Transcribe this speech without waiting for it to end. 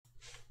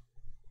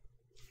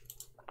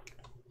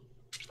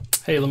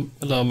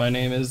Hello, my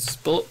name is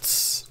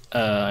Bullets.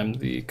 I'm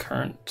the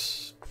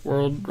current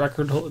world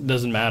record holder. It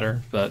doesn't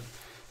matter, but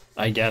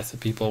I guess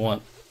if people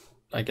want,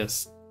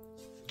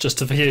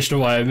 justification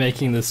of why I'm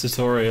making this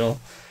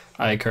tutorial,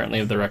 I currently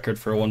have the record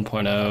for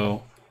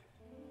 1.0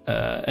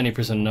 any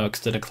percent no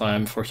extended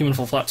climb for human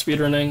full flat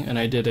speedrunning, and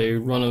I did a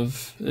run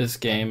of this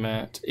game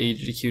at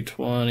AGDQ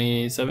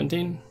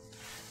 2017,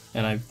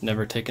 and I've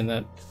never taken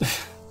that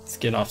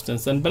skin off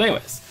since then. But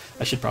anyways,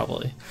 I should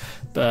probably.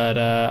 But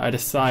I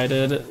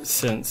decided,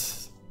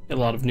 since a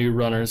lot of new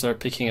runners are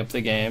picking up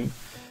the game,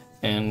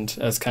 and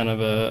as kind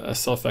of a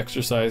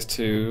self-exercise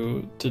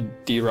to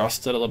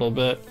de-rust it a little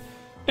bit,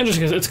 and just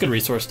because it's a good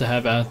resource to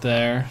have out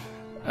there,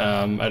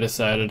 I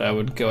decided I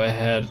would go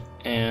ahead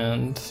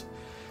and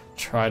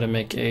try to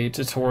make a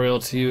tutorial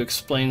to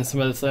explain some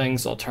of the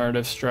things,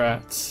 alternative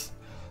strats,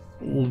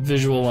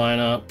 visual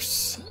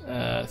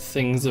lineups,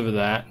 things of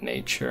that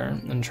nature,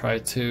 and try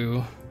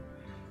to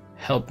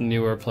help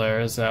newer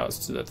players out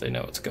so that they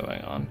know what's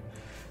going on.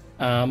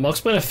 I'll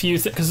explain a few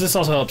things, because this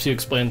also helps you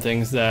explain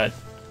things that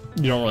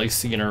you don't really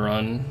see in a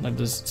run. Like,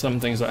 there's some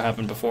things that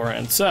happened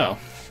beforehand. So,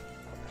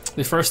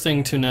 the first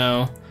thing to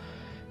know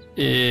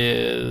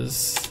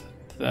is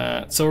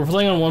that, so we're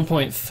playing on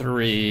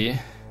 1.3,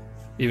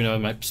 even though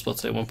my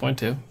splits say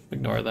 1.2.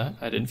 Ignore that.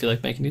 I didn't feel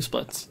like making new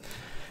splits.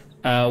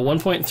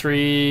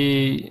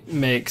 1.3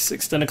 makes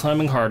extended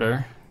climbing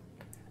harder.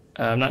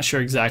 I'm not sure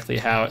exactly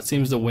how. It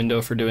seems the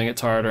window for doing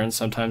it's harder, and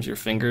sometimes your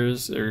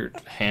fingers or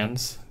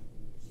hands,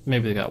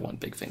 maybe they got one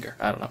big finger,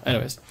 I don't know.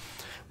 Anyways,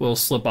 will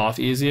slip off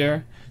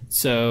easier.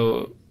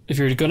 So if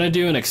you're gonna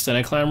do an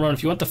extended climb run,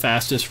 if you want the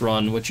fastest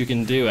run, what you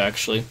can do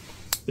actually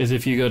is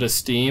if you go to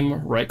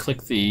Steam, right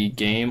click the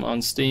game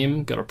on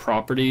Steam, go to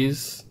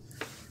properties,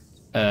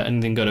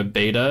 and then go to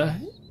beta,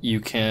 you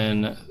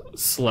can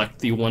select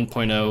the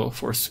 1.0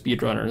 for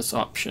speedrunners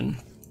option,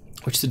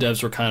 which the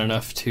devs were kind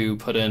enough to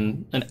put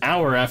in an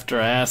hour after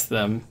I asked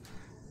them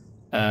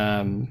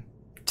to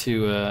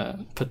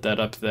put that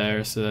up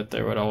there, so that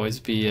there would always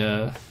be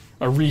a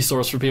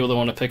resource for people that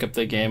want to pick up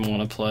the game and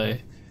want to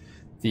play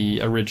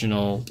the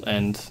original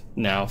and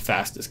now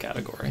fastest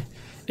category.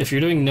 If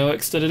you're doing no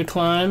extended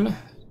climb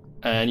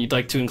and you'd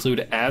like to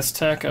include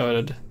Aztec, I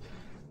would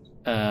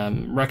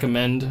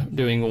recommend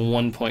doing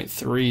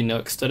 1.3 no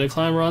extended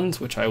climb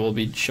runs, which I will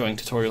be showing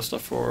tutorial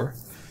stuff for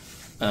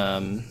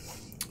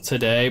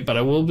today, but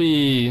I will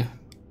be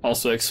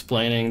also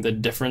explaining the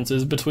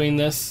differences between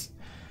this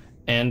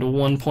and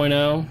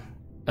 1.0.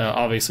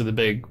 Obviously the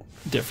big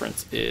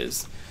difference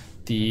is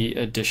the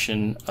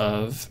addition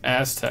of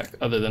Aztec,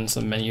 other than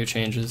some menu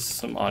changes,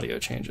 some audio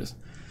changes.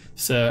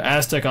 So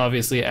Aztec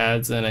obviously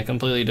adds in a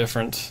completely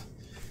different,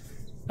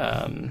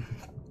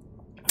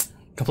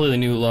 completely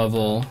new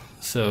level,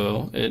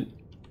 so it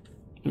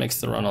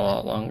makes the run a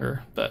lot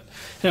longer. But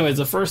anyways,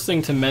 the first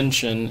thing to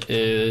mention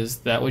is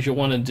that what you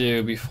want to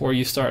do before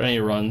you start any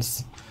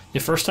runs, the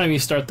first time you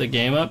start the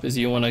game up, is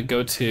you want to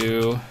go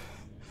to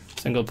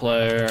single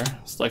player,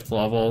 select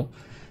level,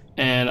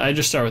 and I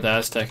just start with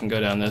Aztec and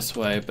go down this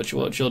way. But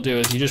what you'll do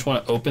is you just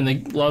want to open the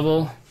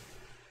level,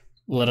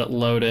 let it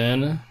load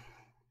in,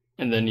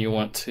 and then you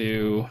want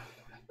to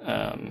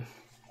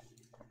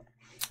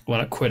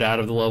quit out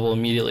of the level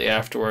immediately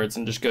afterwards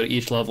and just go to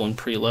each level and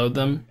preload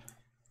them.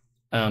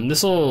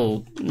 This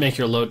will make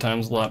your load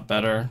times a lot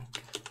better.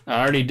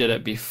 I already did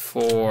it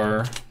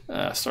before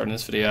starting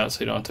this video out, so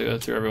you don't have to go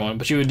through everyone,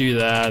 but you would do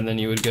that, and then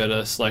you would go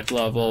to select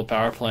level,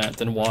 power plant,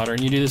 then water,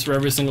 and you do this for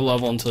every single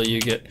level until you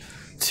get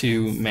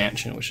to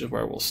mansion, which is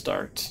where we'll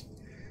start.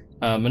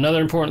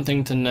 Another important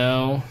thing to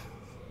know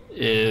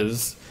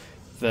is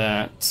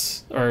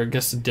that, or I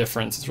guess the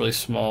difference is really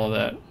small,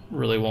 that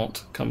really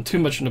won't come too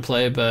much into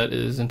play, but it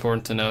is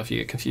important to know if you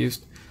get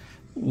confused.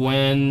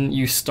 When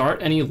you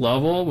start any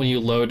level, when you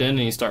load in and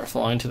you start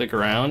falling to the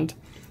ground,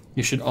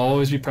 you should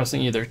always be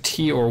pressing either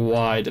T or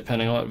Y,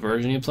 depending on what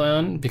version you play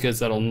on, because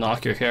that'll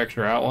knock your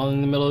character out while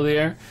in the middle of the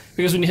air.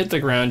 Because when you hit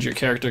the ground, your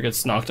character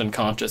gets knocked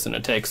unconscious, and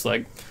it takes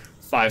like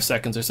 5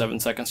 seconds or 7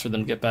 seconds for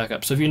them to get back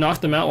up. So if you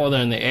knock them out while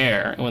they're in the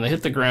air, and when they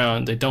hit the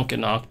ground, they don't get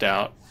knocked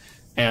out,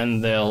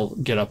 and they'll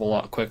get up a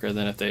lot quicker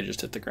than if they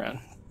just hit the ground.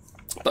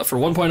 But for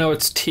 1.0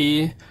 it's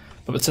T,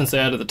 but since they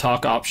added the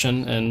talk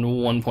option in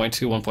 1.2,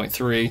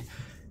 1.3,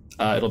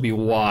 it'll be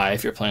Y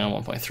if you're playing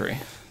on 1.3.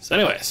 So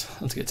anyways,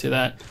 let's get to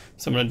that.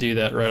 So I'm going to do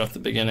that right off the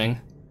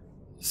beginning.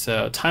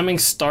 So timing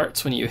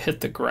starts when you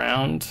hit the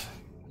ground.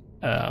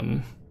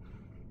 I'm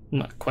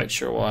not quite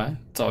sure why.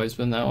 It's always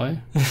been that way.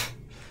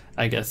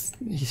 I guess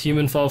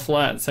human fall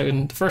flat.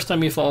 The first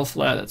time you fall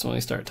flat, that's when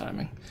we start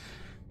timing.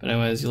 But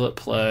anyways, you let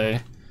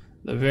play.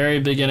 The very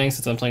beginning,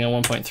 since I'm playing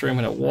on 1.3, I'm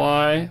going to hit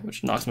Y,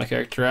 which knocks my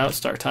character out.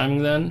 Start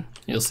timing then.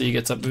 You'll see he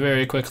gets up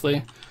very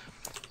quickly.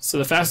 So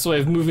the fastest way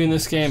of moving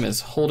this game is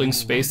holding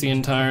space the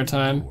entire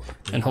time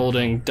and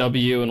holding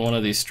W and one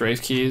of these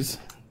strafe keys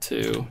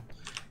to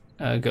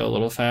go a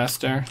little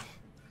faster.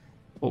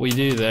 What we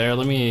do there,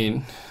 let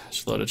me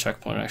just load a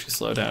checkpoint and actually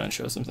slow down and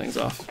show some things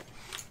off.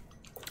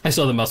 I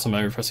still have the muscle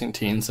memory pressing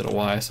T instead of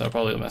Y, so I'll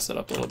probably mess it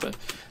up a little bit.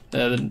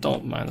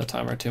 Don't mind the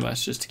timer too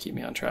much, just to keep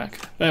me on track.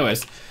 But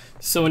anyways,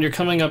 So when you're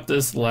coming up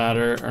this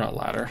ladder, or not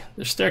ladder,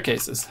 there's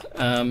staircases.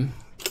 When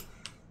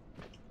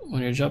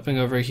you're jumping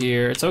over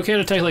here, it's okay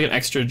to take like an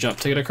extra jump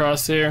to get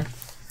across here.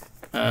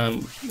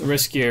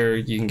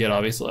 Riskier, you can get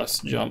obviously less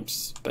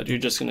jumps, but you're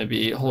just going to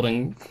be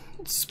holding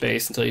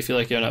space until you feel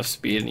like you have enough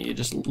speed and you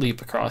just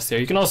leap across there.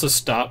 You can also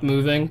stop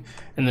moving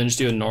and then just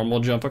do a normal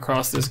jump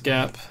across this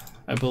gap,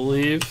 I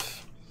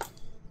believe.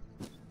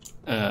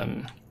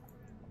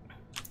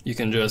 You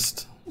can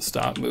just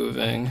stop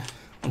moving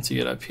once you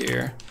get up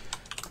here,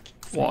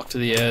 walk to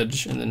the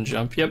edge, and then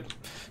jump. Yep.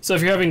 So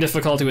if you're having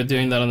difficulty with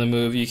doing that on the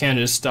move, you can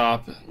just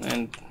stop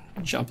and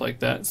jump like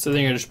that. So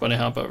then you're just bunny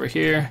hop over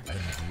here,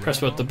 press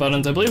both the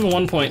buttons. I believe in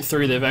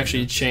 1.3 they've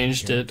actually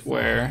changed it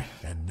where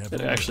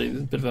it actually is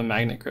a bit of a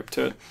magnet grip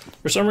to it.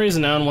 For some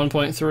reason now in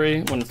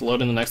 1.3, when it's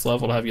loading the next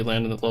level, it'll have you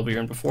land in the level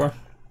you're in before.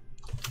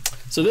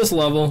 So this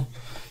level,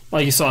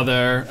 like you saw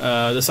there,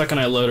 the second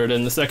I loaded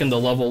in, the second the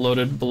level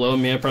loaded below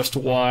me, I pressed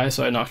Y,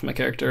 so I knocked my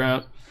character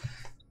out.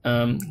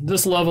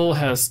 This level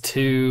has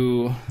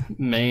two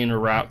main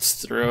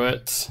routes through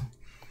it.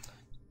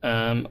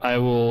 I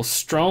will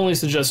strongly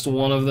suggest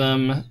one of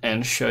them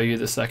and show you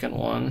the second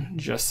one,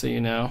 just so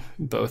you know,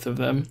 both of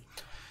them.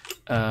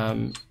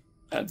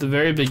 At the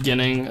very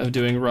beginning of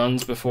doing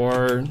runs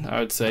before, I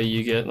would say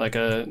you get like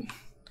a,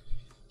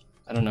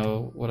 I don't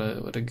know what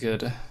a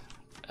good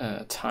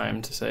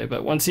time to say,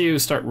 but once you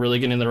start really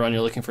getting the run,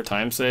 you're looking for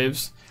time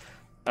saves.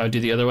 I would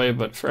do the other way,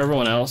 but for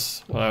everyone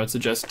else, what I would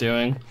suggest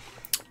doing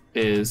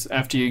is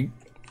after you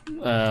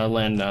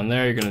land down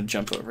there, you're going to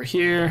jump over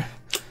here,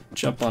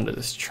 jump onto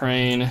this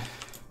train,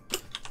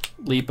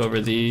 leap over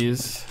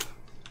these.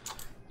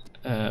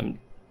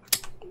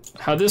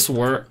 How this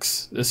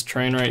works, this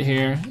train right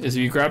here, is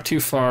if you grab too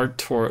far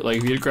toward, like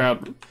if you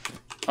grab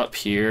up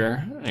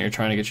here and you're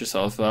trying to get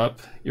yourself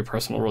up, your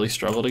person will really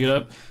struggle to get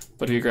up.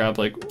 But if you grab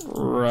like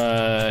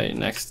right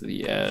next to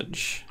the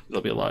edge,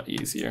 it'll be a lot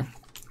easier.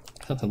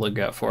 Something to look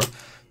out for.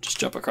 Just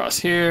jump across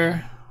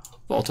here,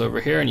 vault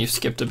over here, and you've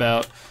skipped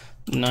about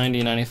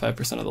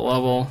 90-95% of the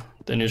level.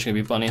 Then you're just gonna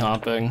be bunny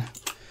hopping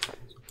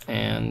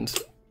and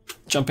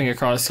jumping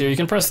across here. You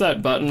can press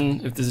that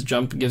button if this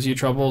jump gives you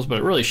troubles, but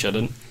it really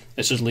shouldn't.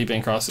 It's just leaping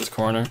across this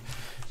corner.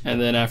 And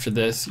then after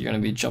this, you're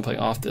gonna be jumping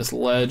off this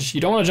ledge. You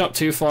don't wanna jump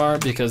too far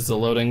because the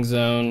loading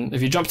zone,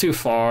 if you jump too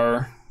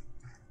far,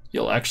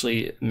 you'll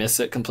actually miss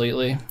it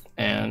completely,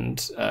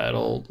 and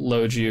it'll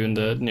load you in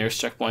the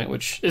nearest checkpoint,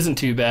 which isn't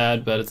too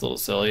bad, but it's a little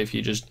silly if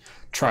you just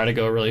try to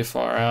go really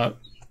far out.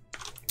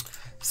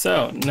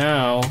 So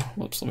now,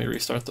 whoops, let me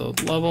restart the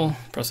level,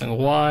 pressing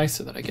Y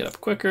so that I get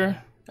up quicker,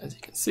 as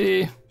you can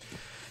see.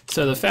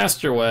 So the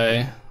faster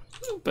way,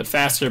 but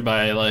faster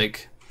by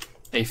like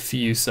a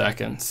few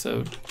seconds,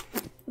 so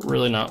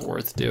really not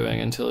worth doing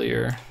until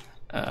you're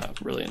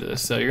really into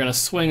this. So you're gonna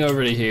swing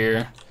over to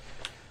here,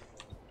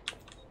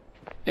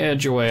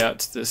 edge your way out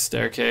to this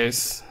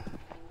staircase,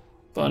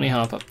 bunny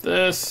hop up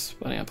this,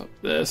 bunny hop up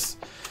this.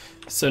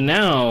 So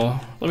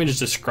now, let me just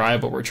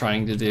describe what we're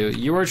trying to do.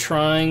 You are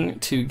trying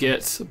to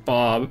get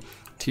Bob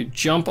to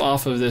jump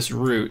off of this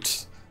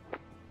route.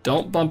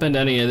 Don't bump into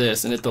any of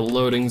this and hit the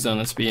loading zone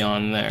that's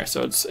beyond there.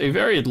 So it's a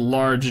very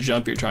large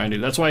jump you're trying to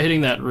do. That's why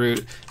hitting that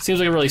route seems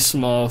like a really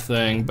small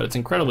thing, but it's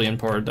incredibly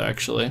important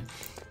actually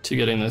to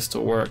getting this to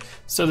work.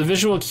 So the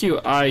visual cue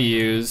I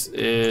use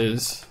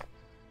is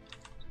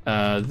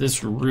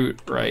this route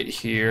right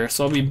here.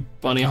 So I'll be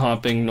bunny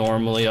hopping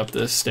normally up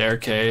this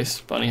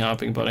staircase, bunny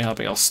hopping, bunny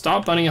hopping. I'll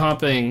stop bunny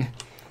hopping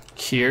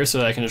here so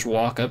that I can just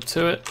walk up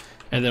to it,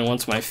 and then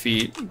once my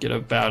feet get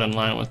about in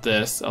line with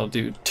this, I'll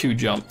do 2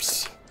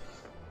 jumps.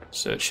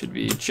 So it should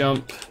be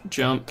jump,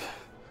 jump,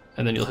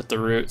 and then you'll hit the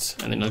roots,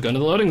 and then you'll go into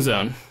the loading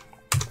zone.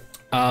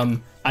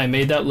 I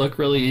made that look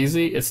really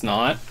easy. It's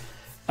not.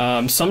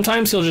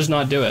 Sometimes he'll just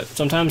not do it.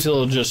 Sometimes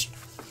he'll just,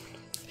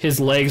 his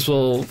legs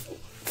will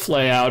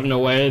flay out in a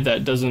way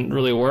that doesn't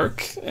really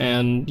work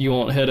and you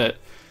won't hit it.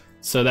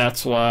 So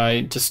that's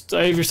why, just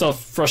save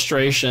yourself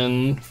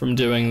frustration from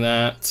doing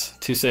that,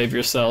 to save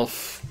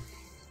yourself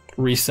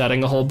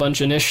resetting a whole bunch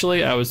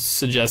initially. I would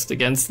suggest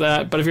against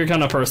that, but if you're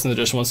kind of person that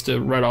just wants to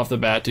right off the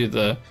bat do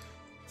the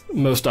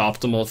most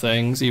optimal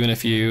things, even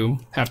if you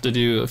have to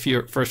do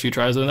first few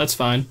tries, then that's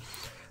fine.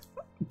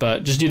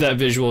 But just do that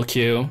visual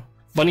cue,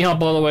 bunny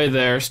hop all the way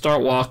there,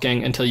 start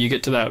walking until you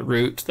get to that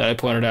route that I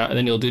pointed out, and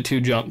then you'll do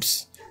 2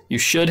 jumps. You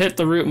should hit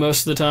the route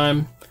most of the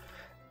time,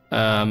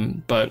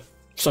 but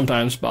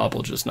sometimes Bob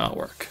will just not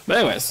work. But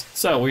anyways,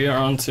 so we are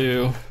on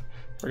to,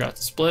 forgot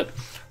to split,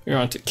 we're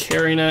on to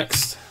carry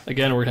next.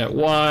 Again, we're gonna hit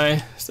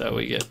Y, so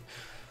we get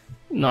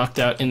knocked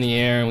out in the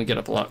air and we get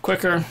up a lot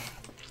quicker.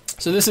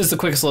 So this is the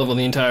quickest level of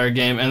the entire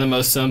game and the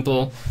most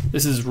simple.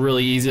 This is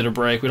really easy to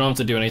break. We don't have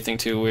to do anything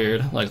too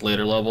weird like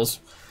later levels.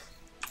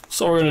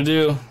 So what we're gonna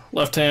do,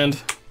 left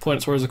hand,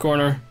 point it towards the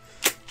corner,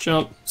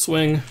 jump,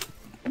 swing,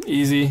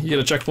 easy, you get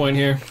a checkpoint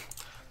here.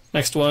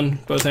 Next one,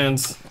 both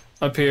hands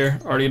up here,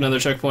 already another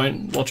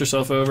checkpoint, vault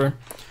yourself over.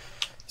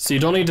 So you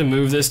don't need to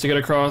move this to get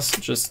across,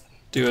 just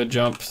do a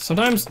jump.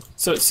 Sometimes,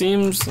 so it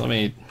seems,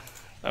 I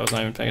was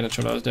not even paying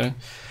attention to what I was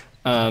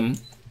doing.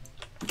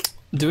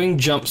 doing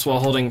jumps while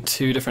holding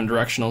 2 different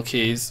directional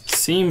keys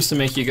seems to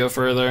make you go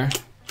further,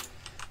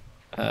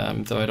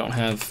 though I don't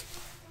have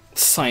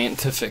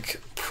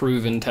scientific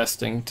proven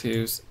testing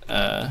to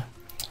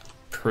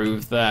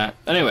prove that.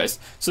 Anyways,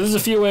 so there's a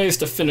few ways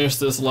to finish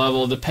this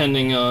level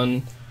depending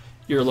on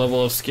your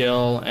level of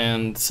skill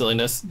and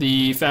silliness.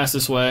 The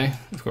fastest way,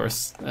 of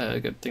course, a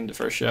good thing to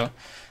first show.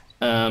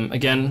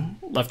 Again,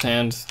 left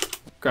hand,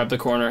 grab the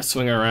corner,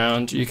 swing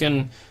around. You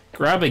can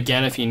grab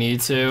again if you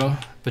need to,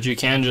 but you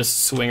can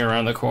just swing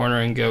around the corner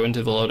and go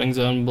into the loading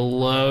zone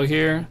below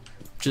here,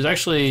 which is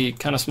actually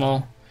kind of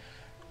small.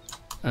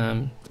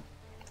 So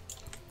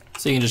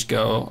you can just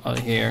go out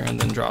here and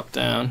then drop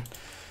down.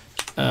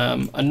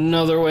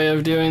 Another way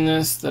of doing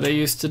this that I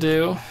used to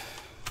do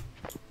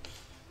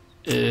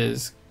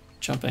is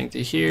jumping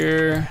to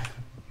here,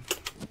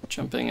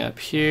 jumping up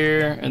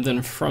here, and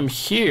then from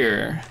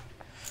here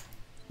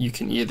you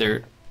can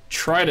either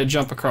try to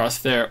jump across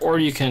there, or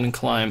you can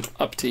climb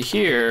up to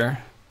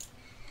here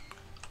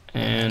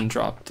and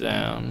drop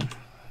down.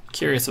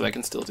 Curious if I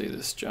can still do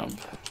this jump.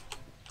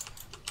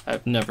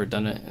 I've never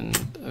done it in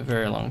a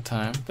very long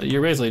time, but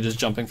you're basically just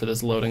jumping for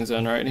this loading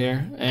zone right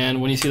here,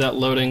 and when you see that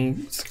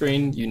loading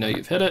screen, you know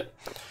you've hit it.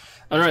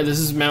 Alright, this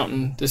is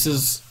Mountain. This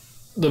is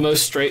the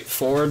most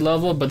straightforward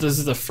level, but this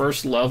is the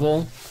first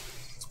level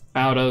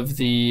out of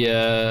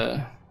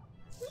the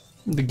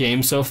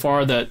game so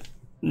far that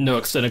no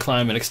extended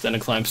climb and extended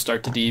climb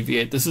start to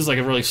deviate. This is like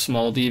a really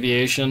small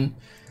deviation.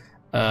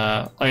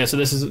 Okay, so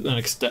this is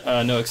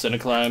an no extended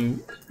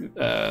climb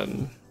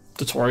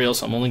tutorial,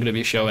 so I'm only going to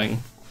be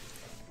showing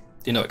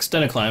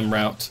extended climb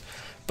routes,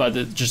 but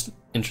the just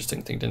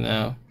interesting thing to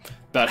know,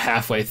 about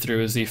halfway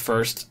through is the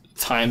first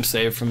time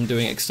save from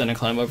doing extended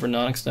climb over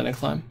non-extended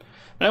climb.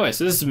 Anyway,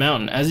 so this is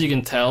Mountain. As you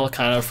can tell,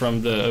 kind of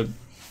from the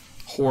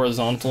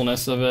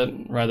horizontalness of it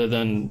rather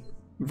than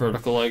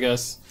vertical, I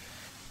guess,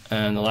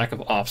 and the lack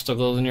of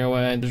obstacles in your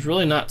way, there's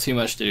really not too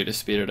much to do to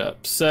speed it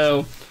up.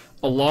 So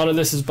a lot of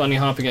this is bunny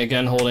hopping,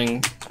 again,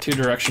 holding 2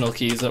 directional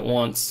keys at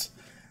once.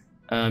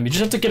 You just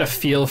have to get a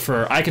feel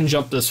for, I can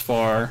jump this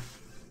far,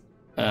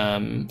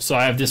 so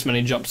I have this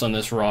many jumps on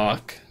this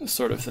rock,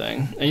 sort of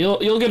thing. And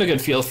you'll get a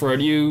good feel for it.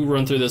 You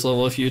run through this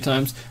level a few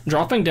times.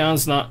 Dropping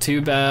down's not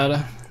too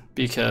bad,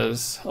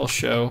 because I'll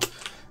show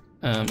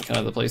kind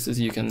of the places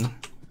you can.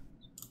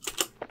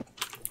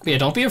 Yeah,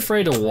 don't be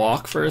afraid to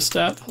walk for a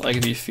step. Like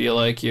if you feel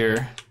like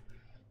you're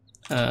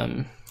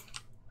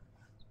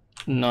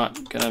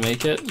not gonna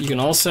make it. You can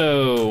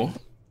also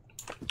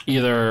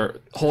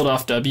either hold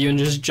off W and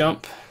just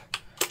jump,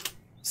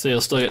 so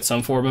you'll still get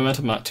some forward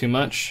momentum, not too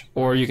much,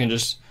 or you can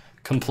just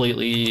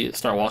completely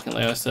start walking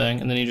like I was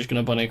saying, and then you're just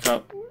gonna bunny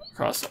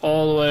across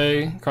all the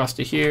way, across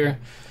to here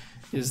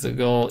is the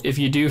goal. If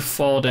you do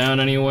fall down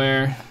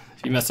anywhere,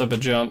 if you mess up a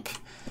jump,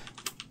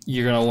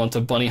 you're gonna want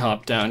to bunny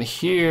hop down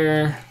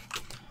here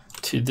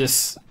to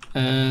this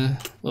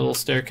little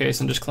staircase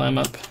and just climb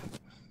up,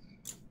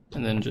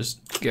 and then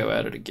just go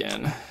at it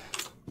again.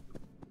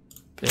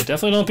 But yeah,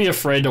 definitely don't be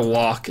afraid to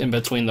walk in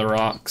between the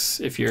rocks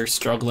if you're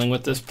struggling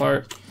with this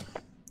part.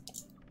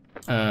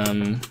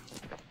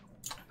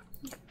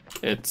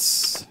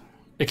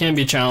 It can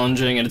be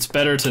challenging, and it's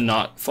better to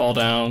not fall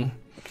down,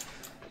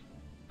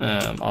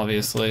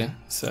 obviously,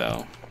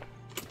 so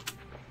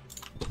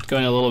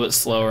going a little bit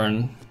slower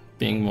and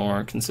being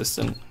more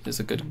consistent is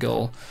a good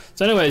goal.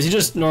 So anyways, you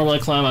just normally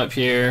climb up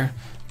here.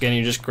 Again,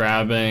 you're just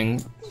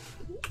grabbing,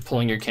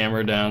 pulling your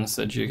camera down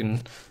so that you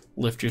can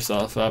lift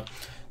yourself up.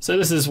 So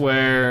this is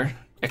where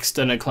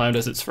extended climb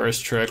does its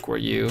first trick, where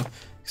you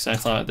extend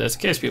climb at this,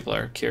 in case people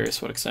are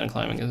curious what extended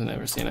climbing is and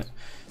never seen it.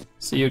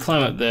 So you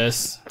climb up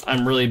this.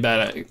 I'm really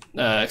bad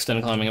at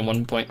extended climbing in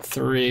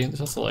 1.3. There's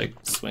also like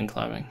swing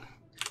climbing,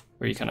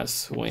 where you kind of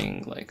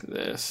swing like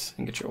this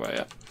and get your way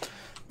up.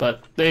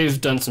 But they've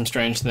done some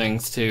strange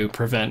things to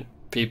prevent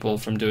people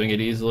from doing it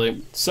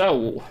easily.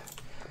 So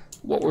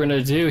what we're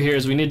gonna do here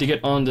is we need to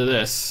get onto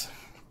this.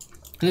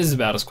 And this is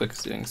about as quick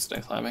as doing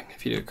extended climbing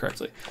if you do it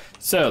correctly.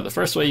 So the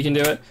first way you can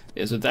do it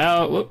is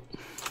without, whoop,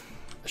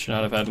 I should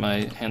not have had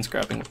my hands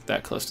grabbing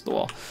that close to the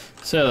wall.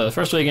 So the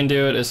first way you can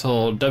do it is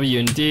hold W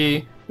and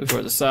D, move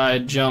toward the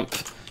side, jump,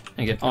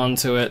 and get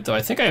onto it. Though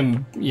I think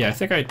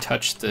I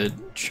touched the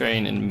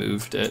train and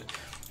moved it.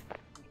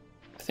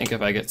 I think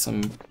if I get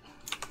some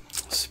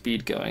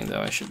speed going,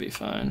 though, I should be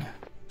fine.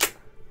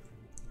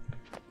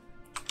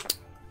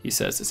 He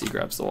says as he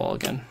grabs the wall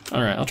again.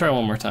 Alright, I'll try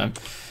one more time,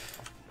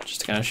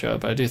 just to kind of show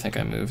it, but I do think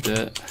I moved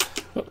it.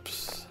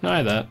 Whoops,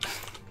 deny that.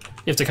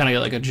 You have to kind of get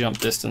like a jump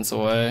distance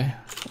away.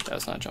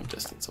 That's not jump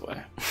distance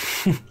away.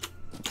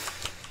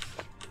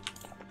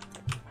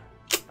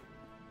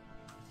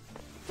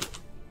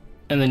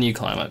 And then you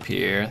climb up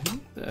here,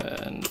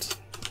 and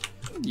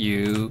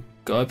you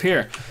go up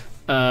here.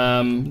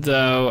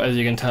 Though, as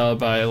you can tell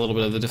by a little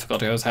bit of the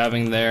difficulty I was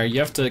having there, you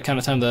have to kind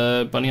of time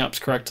the bunny hops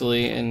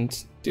correctly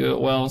and do it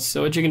well.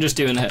 So what you can just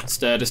do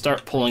instead is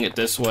start pulling it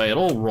this way.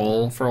 It'll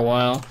roll for a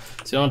while,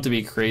 so you don't have to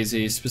be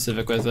crazy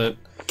specific with it.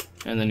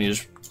 And then you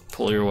just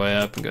pull your way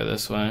up and go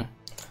this way.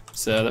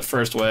 So the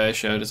first way I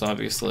showed is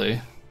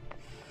obviously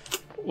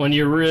when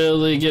you're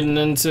really getting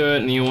into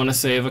it and you want to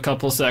save a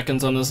couple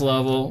seconds on this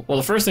level, well,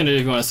 the first thing to do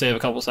if you want to save a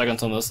couple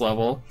seconds on this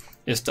level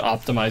is to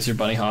optimize your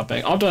bunny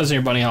hopping. Optimizing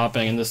your bunny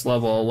hopping in this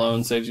level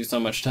alone saves you so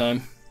much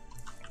time.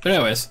 But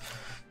anyways,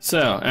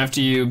 so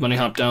after you bunny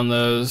hop down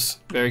those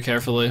very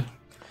carefully,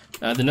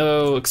 the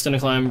no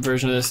extended climb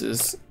version of this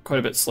is quite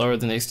a bit slower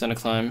than the extended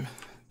climb,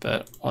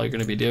 but all you're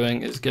going to be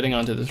doing is getting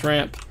onto this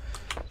ramp,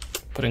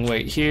 putting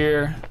weight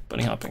here,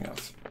 bunny hopping up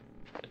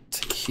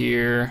to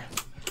here,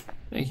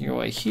 making your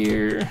way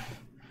here,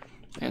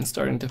 and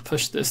starting to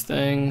push this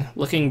thing.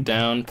 Looking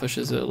down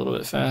pushes it a little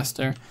bit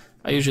faster.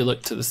 I usually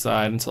look to the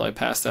side until I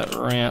pass that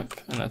ramp,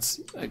 and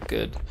that's a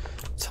good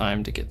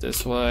time to get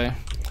this way.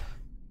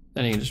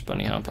 Then you can just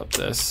bunny hop up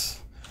this.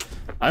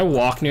 I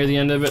walk near the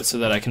end of it so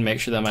that I can make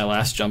sure that my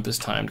last jump is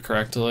timed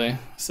correctly,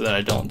 so that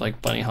I don't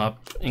like bunny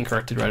hop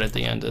incorrected right at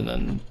the end and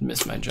then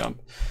miss my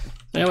jump.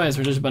 Anyways,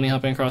 we're just bunny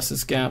hopping across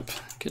this gap,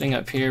 getting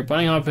up here.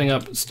 Bunny hopping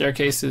up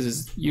staircases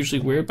is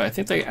usually weird, but I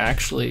think they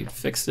actually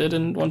fixed it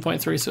in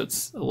 1.3, so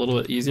it's a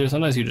little bit easier.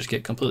 Sometimes you just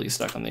get completely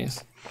stuck on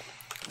these.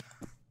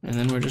 And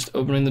then we're just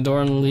opening the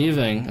door and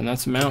leaving, and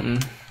that's mountain.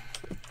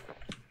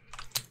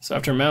 So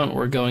after mount,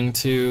 we're going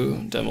to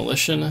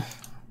demolition.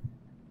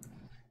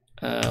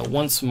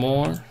 Once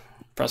more,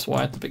 press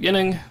Y at the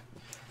beginning.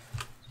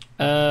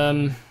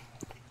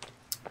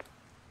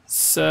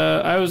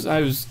 So I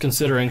was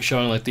considering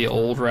showing like the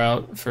old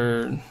route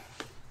for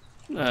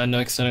no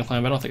extended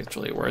climb. I don't think it's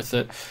really worth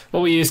it.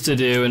 What we used to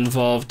do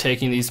involved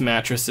taking these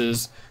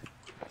mattresses,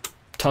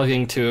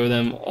 tugging two of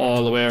them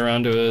all the way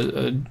around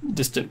to a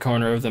distant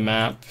corner of the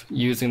map,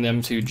 using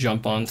them to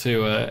jump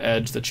onto an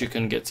edge that you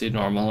can get to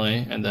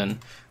normally, and then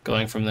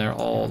going from there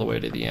all the way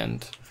to the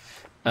end.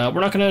 I'm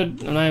not even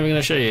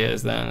gonna show you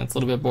guys that. It's a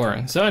little bit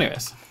boring. So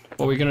anyways,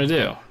 what we're gonna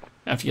do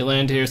after you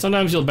land here,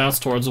 sometimes you'll bounce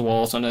towards the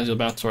wall, sometimes you'll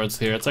bounce towards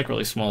here. It's like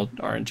really small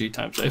RNG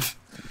time save.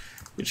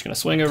 You're just gonna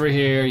swing over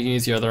here. You can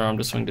use the other arm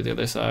to swing to the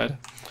other side.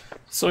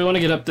 So we want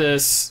to get up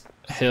this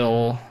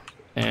hill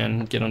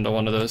and get onto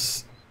one of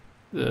those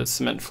the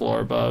cement floor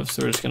above.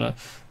 So we're just gonna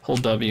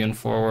hold W and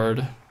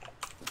forward.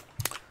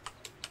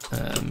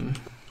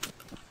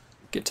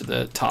 Get to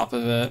the top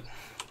of it.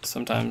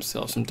 Sometimes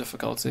you'll have some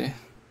difficulty,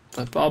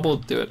 but Bob will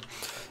do it.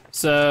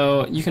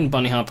 So you can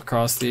bunny hop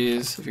across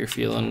these if you're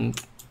feeling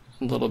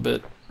a little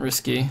bit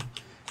risky.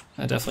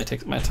 I definitely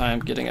take my time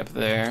getting up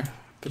there,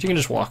 but you can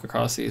just walk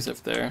across these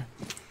if they're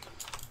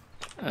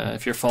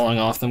if you're falling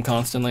off them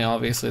constantly.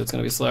 Obviously it's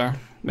going to be slower.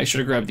 Make sure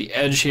to grab the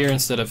edge here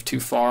instead of too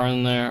far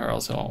in there, or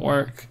else it won't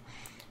work.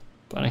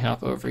 Bunny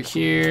hop over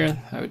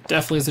here. I would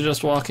definitely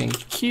suggest walking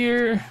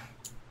here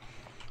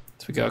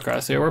as we go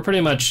across here. We're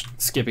pretty much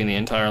skipping the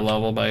entire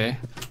level by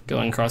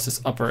going across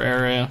this upper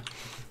area.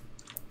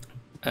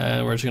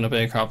 We're just going to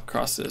bunny hop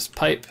across this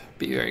pipe.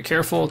 Be very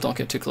careful, don't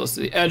get too close to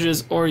the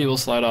edges or you will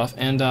slide off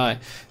and die.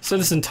 So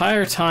this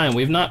entire time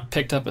we've not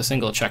picked up a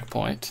single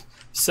checkpoint.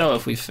 So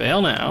if we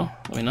fail now,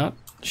 let me not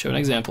show an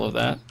example of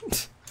that.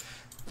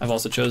 I've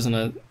also chosen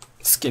a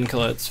skin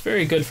color that's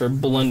very good for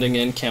blending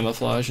in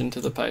camouflage into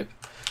the pipe.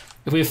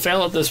 If we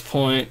fail at this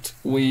point,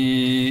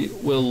 we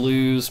will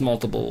lose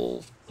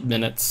multiple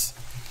minutes,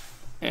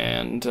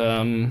 and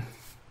there'll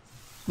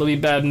be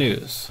bad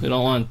news. We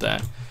don't want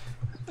that.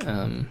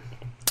 What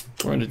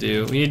we're going to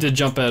do, we need to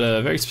jump at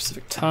a very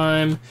specific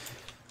time.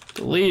 I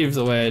believe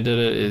the way I did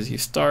it is you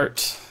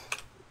start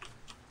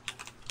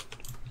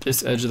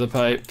this edge of the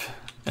pipe,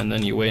 and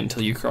then you wait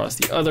until you cross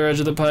the other edge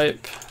of the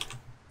pipe.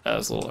 That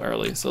was a little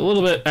early, so a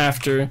little bit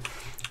after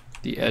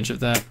the edge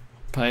of that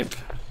pipe,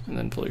 and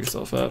then pull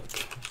yourself up.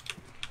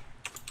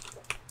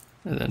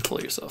 And then pull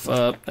yourself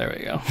up. There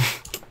we go.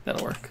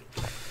 That'll work.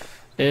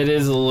 It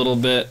is a little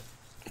bit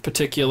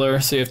particular,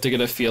 so you have to get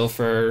a feel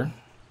for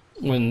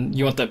when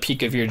you want that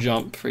peak of your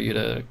jump for you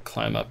to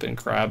climb up and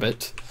grab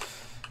it.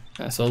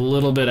 So a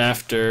little bit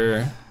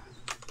after.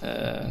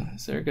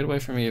 Is there a good way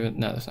for me even?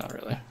 No, there's not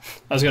really.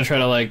 I was gonna try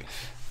to like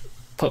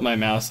put my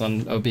mouse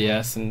on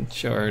OBS and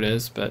show where it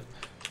is, but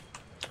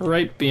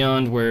right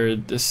beyond where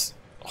this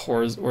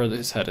where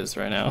this head is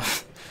right now.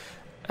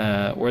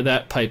 Where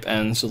that pipe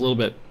ends, a little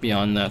bit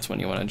beyond that's when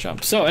you want to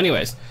jump. So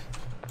anyways,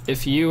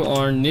 if you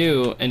are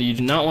new and you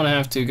do not want to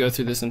have to go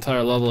through this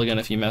entire level again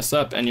if you mess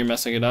up, and you're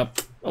messing it up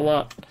a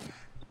lot,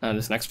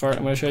 this next part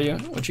I'm going to show you,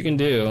 what you can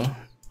do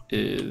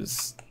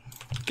is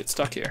get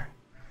stuck here.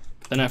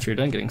 Then after you're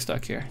done getting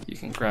stuck here, you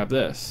can grab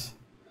this,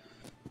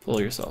 pull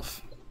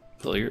yourself,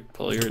 pull your,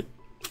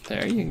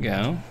 there you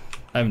go.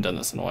 I haven't done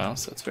this in a while,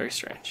 so it's very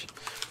strange.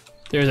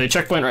 There's a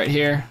checkpoint right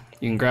here.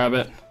 You can grab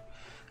it,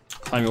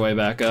 climb your way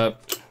back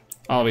up.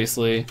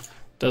 Obviously,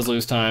 does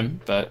lose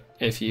time, but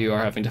if you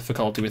are having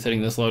difficulty with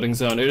hitting this loading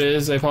zone, it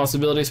is a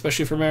possibility,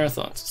 especially for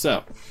marathons.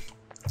 So,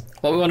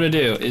 what we want to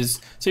do is,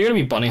 so you're going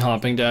to be bunny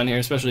hopping down here,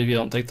 especially if you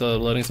don't take the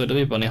loading zone, you'll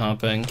be bunny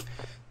hopping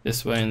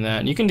this way and that.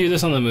 And you can do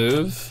this on the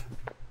move.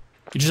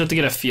 You just have to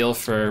get a feel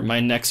for, my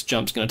next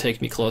jump's going to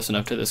take me close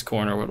enough to this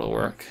corner where it'll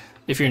work.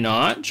 If you're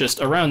not, just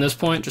around this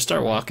point, just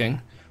start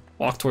walking.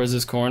 Walk towards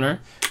this corner,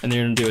 and then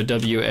you're going to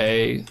do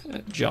a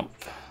WA jump.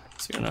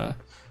 So you're going to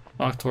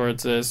walk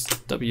towards this,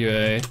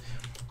 WA,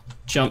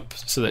 jump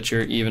so that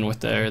you're even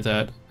with where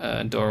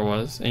that door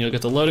was. And you'll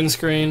get the loading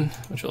screen,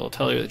 which will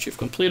tell you that you've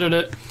completed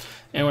it.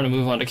 And we're gonna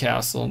move on to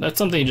castle. That's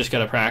something you just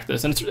gotta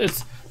practice. And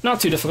it's not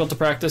too difficult to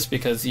practice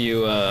because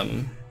you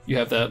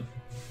have that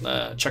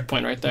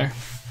checkpoint right there.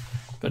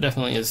 But it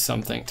definitely is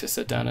something to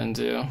sit down and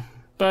do.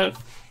 But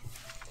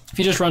if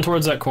you just run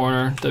towards that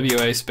corner,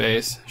 WA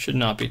space, should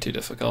not be too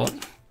difficult.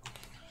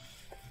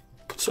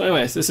 So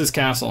anyways, this is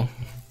castle.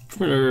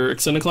 For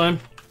extended climb,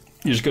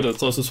 you just go to the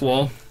closest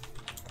wall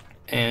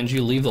and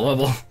you leave the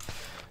level.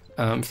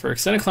 For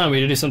extended climb, we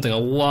need to do something a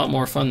lot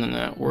more fun than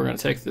that. We're gonna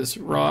take this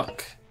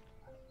rock.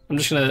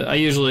 I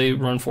usually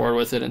run forward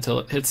with it until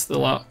it hits the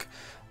lock.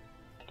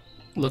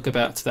 Look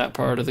about to that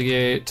part of the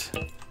gate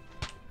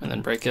and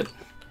then break it.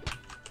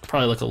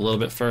 Probably look a little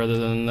bit further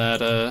than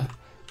that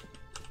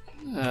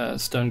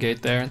stone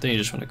gate there. Then you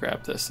just want to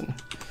grab this and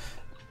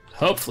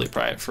hopefully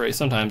pry it free.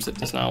 Sometimes it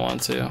does not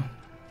want to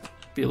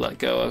be let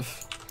go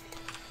of.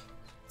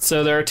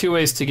 So there are two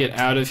ways to get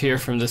out of here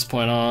from this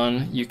point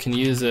on. You can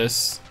use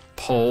this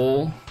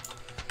pole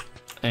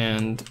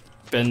and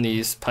bend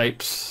these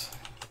pipes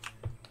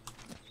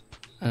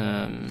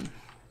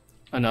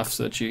enough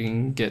so that you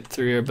can get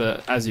through here,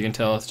 but as you can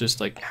tell, it's just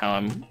like how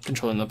I'm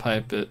controlling the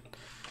pipe. It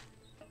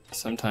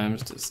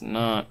sometimes does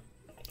not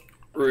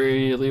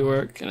really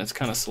work, and it's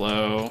kind of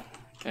slow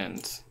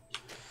and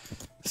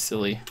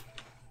silly.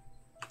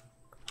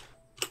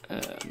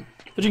 But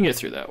you can get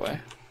through that way.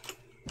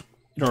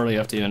 You don't really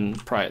have to even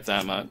pry it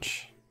that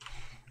much.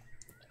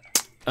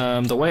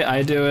 The way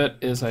I do it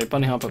is I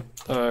bunny hop up,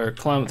 or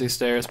climb up these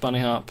stairs, bunny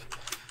hop,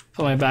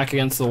 put my back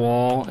against the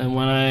wall, and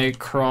when I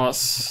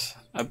cross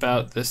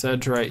about this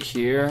edge right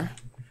here,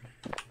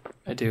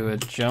 I do a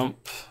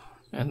jump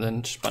and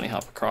then just bunny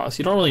hop across.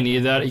 You don't really need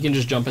that. You can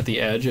just jump at the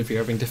edge if you're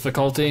having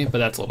difficulty, but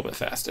that's a little bit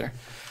faster.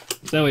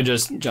 So then we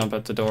just jump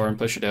at the door and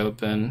push it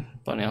open,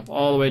 bunny hop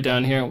all the way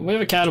down here. We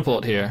have a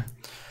catapult here.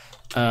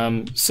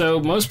 So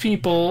most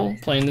people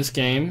playing this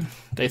game,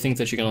 they think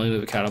that you can only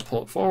move a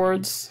catapult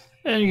forwards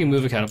and you can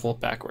move a catapult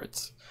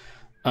backwards.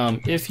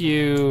 If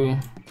you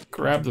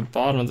grab the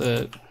bottom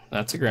of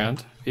that's the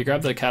ground. If you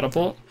grab the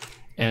catapult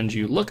and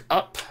you look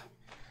up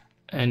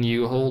and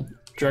you hold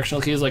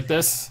directional keys like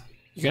this,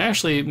 you can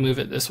actually move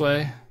it this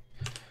way.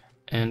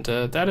 And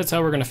that is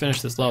how we're going to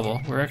finish this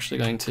level. We're actually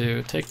going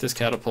to take this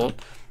catapult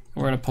and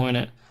we're going to point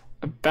it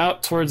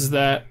about towards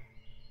that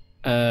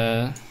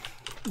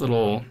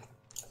little,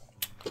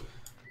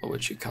 what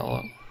would you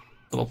call it?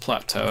 Little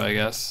plateau, I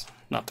guess.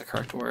 Not the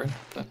correct word,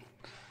 but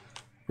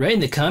write in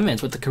the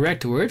comments what the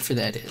correct word for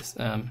that is.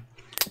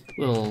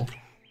 Little,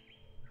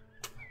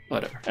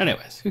 whatever.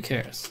 Anyways, who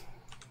cares?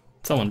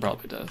 Someone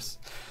probably does.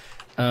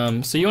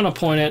 So you want to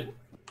point it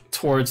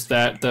towards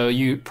that, though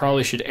you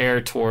probably should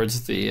err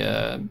towards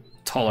the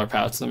taller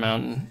parts of the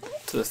mountain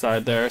to the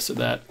side there, so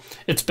that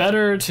it's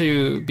better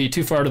to be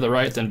too far to the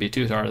right than be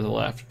too far to the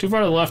left. Too far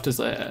to the left is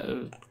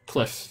a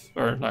cliff,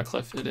 or not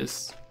cliff, it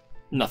is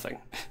nothing.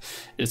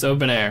 It's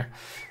open air.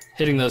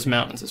 Hitting those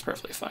mountains is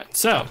perfectly fine.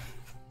 So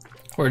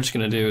what we're just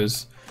going to do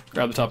is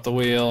grab the top of the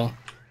wheel,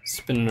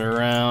 spin it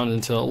around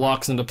until it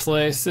locks into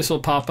place. This will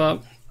pop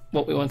up.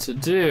 What we want to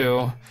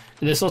do,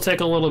 and this will take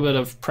a little bit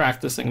of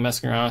practicing,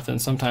 messing around with it,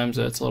 and sometimes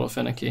it's a little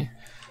finicky.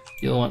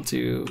 You'll want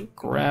to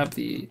grab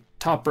the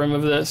top rim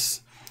of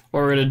this. What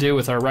we're going to do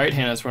with our right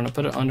hand is we're going to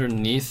put it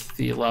underneath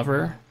the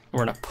lever.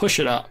 We're going to push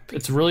it up.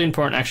 It's really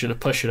important actually to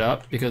push it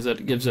up because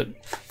it gives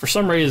it, for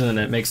some reason,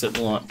 it makes it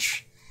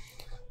launch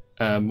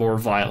more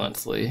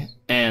violently.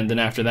 And then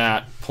after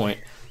that point,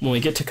 when we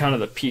get to kind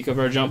of the peak of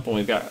our jump, when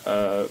we've got,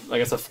 I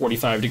guess, a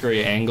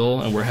 45-degree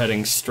angle and we're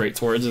heading straight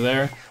towards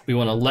there, we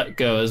want to let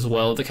go as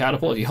well of the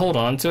catapult. If you hold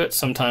on to it,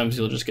 sometimes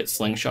you'll just get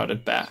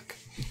slingshotted back.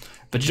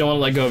 But you don't want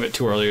to let go of it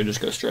too early or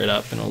just go straight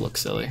up and it'll look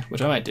silly,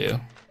 which I might do.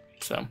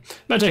 So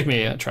it might take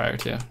me a try or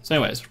two. So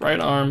anyways, right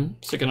arm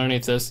sticking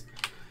underneath this.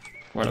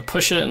 We're going to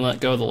push it and let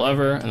go of the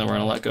lever, and then we're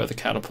going to let go of the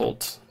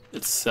catapult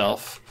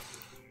itself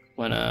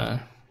when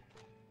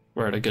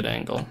we're at a good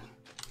angle.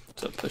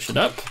 So push it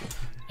up,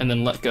 and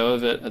then let go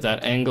of it at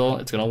that angle.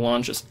 It's going to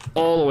launch us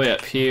all the way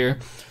up here.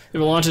 If it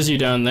launches you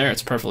down there,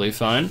 it's perfectly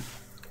fine,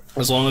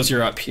 as long as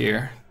you're up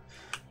here.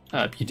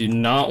 You do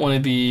not want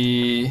to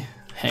be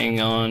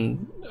hanging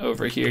on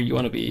over here. You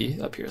want to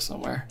be up here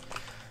somewhere.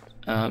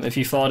 If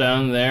you fall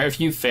down there, if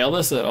you fail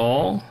this at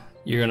all,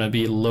 you're going to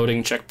be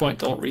loading checkpoint.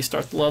 Don't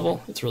restart the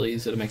level. It's really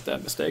easy to make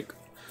that mistake.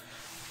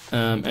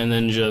 And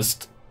then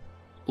just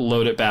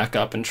load it back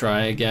up and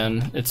try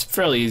again. It's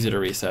fairly easy to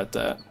reset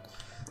that.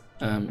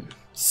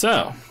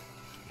 So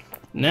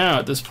now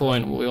at this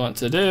point, what we want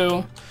to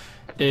do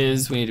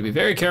is we need to be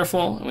very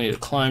careful, and we need to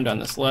climb down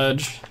this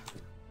ledge.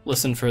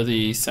 Listen for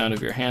the sound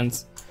of your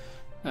hands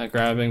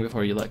grabbing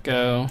before you let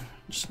go.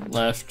 Just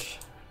left,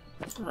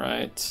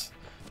 right,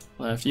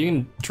 left. You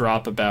can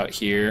drop about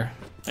here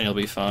and you'll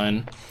be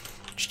fine.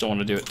 Just don't want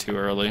to do it too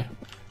early.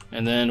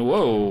 And then,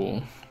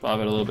 whoa, Bob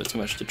had a little bit too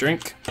much to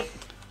drink.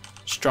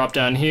 Just drop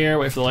down here,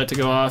 wait for the light to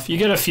go off. You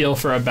get a feel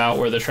for about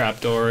where the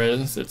trapdoor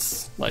is.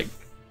 It's like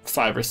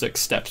 5 or 6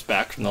 steps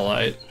back from the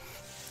light.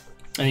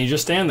 And you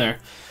just stand there.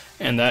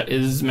 and that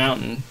is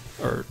mountain,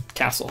 or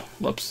castle.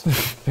 Whoops.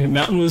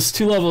 Mountain was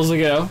 2 levels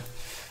ago.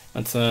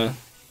 Let's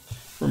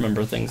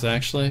remember things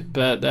actually.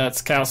 But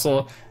that's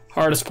castle.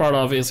 Hardest part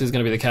obviously is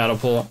going to be the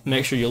catapult.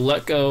 Make sure you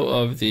let go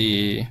of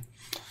the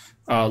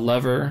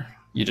lever.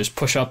 You just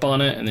push up on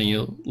it, and then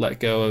you let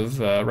go of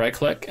right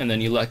click, and then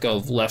you let go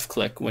of left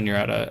click when you're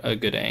at a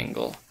good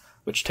angle,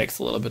 which takes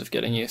a little bit of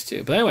getting used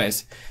to. But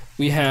anyways,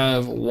 we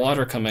have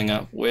water coming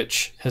up,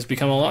 which has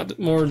become a lot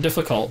more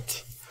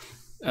difficult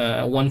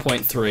at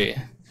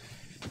 1.3.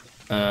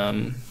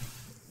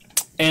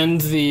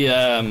 And the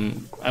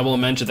I will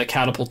mention the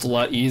catapult's a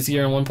lot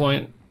easier in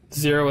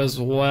 1.0 as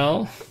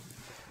well.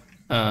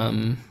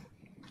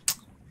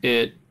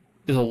 It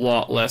is a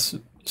lot less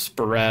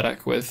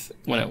sporadic with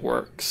when it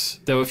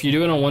works. Though if you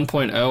do it on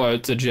 1.0, I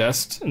would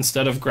suggest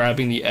instead of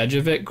grabbing the edge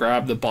of it,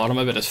 grab the bottom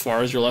of it as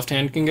far as your left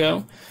hand can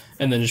go,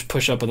 and then just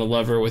push up on the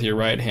lever with your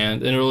right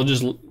hand, and it'll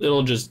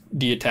just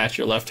detach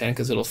your left hand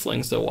because it'll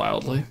fling so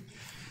wildly.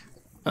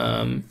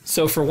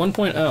 So for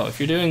 1.0, if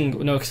you're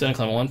doing no extended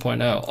climb on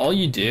 1.0, all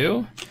you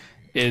do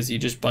is you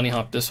just bunny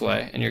hop this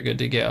way and you're good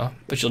to go.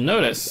 But you'll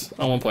notice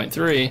on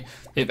 1.3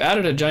 they've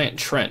added a giant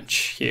trench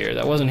here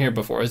that wasn't here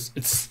before.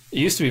 It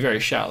used to be very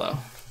shallow,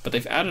 but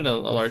they've added a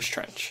large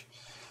trench,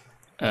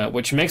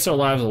 which makes our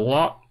lives a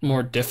lot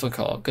more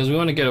difficult because we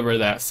want to get over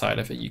that side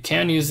of it. You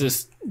can use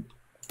this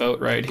boat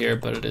right here,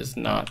 but it is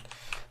not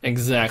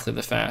exactly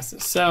the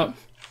fastest. So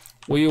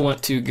we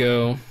want to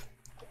go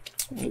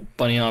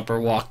bunny hop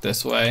or walk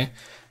this way,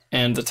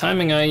 and the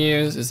timing I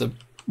use is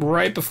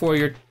right before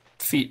your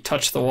feet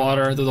touch the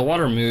water. Though the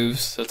water moves,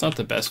 so it's not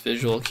the best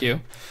visual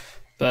cue,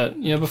 but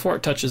you know, before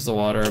it touches the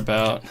water,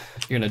 you're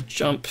gonna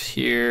jump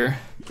here.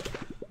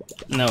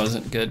 And that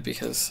wasn't good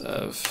because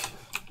of,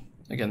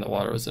 again, the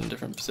water was in a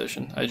different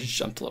position. I just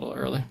jumped a little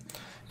early.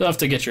 You'll have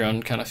to get your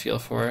own kind of feel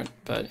for it,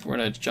 but we're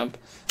gonna jump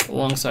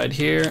alongside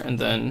here and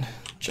then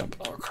jump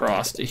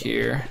across to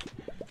here.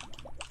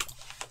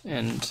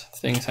 And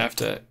things have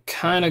to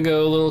kind of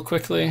go a little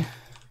quickly.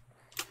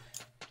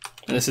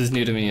 And this is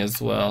new to me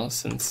as well,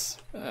 since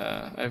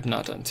I've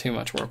not done too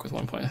much work with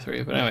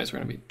 1.3. But anyways, we're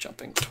gonna be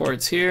jumping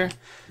towards here,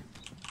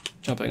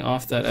 jumping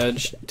off that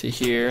edge to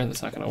here.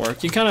 That's not gonna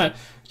work.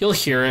 You'll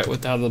hear it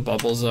with how the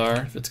bubbles are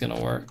if it's gonna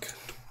work.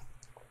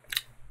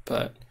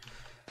 But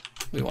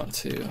we want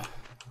to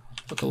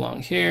look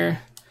along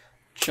here,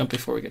 jump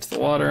before we get to the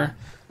water,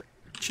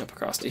 jump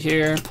across to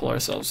here, pull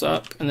ourselves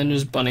up, and then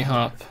just bunny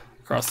hop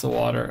across the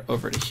water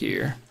over to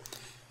here.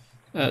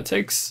 It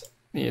takes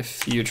me a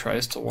few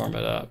tries to warm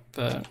it up,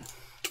 but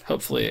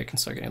hopefully I can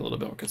start getting a little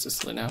bit more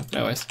consistently now. But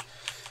anyways,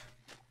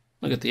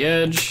 look at the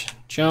edge,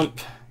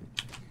 jump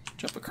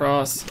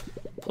across,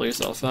 pull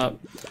yourself up.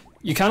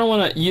 You kind of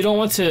want to, you don't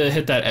want to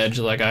hit that edge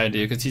like I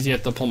do, because you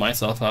have to pull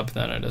myself up,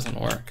 then it doesn't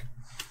work.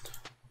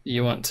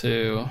 You want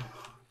to,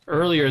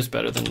 earlier is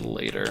better than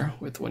later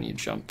with when you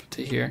jump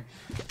to here.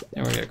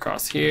 And we're gonna get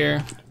across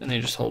here, and then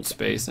you just hold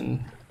space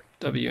and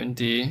W and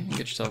D and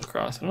get yourself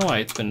across. I don't know why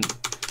it's been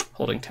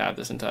holding tab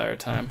this entire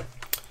time.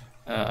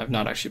 I've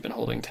not actually been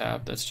holding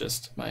tab, that's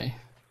just my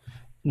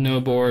no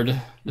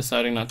board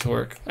deciding not to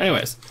work.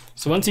 Anyways,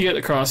 so once you get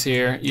across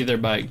here, either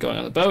by going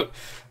on the boat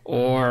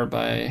or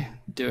by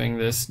doing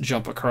this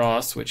jump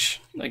across,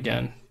 which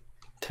again,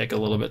 take a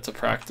little bit to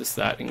practice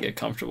that and get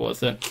comfortable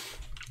with it.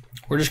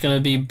 We're just gonna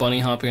be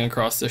bunny hopping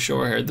across the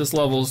shore here. This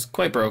level's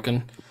quite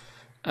broken.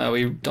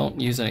 We don't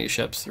use any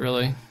ships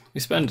really. We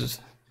spend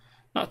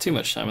not too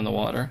much time in the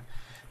water.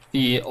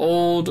 The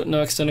old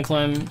no extended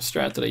climb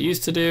strat that I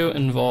used to do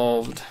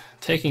involved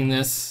taking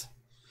this,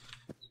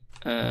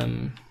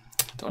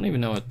 don't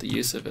even know what the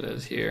use of it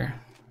is here,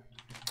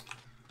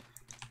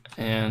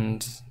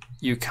 and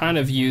you kind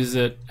of use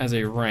it as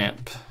a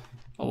ramp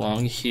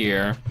along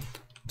here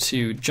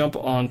to jump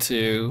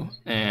onto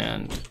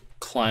and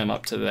climb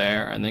up to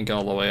there and then go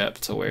all the way up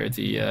to where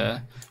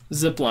the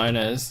zip line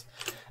is.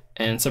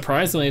 And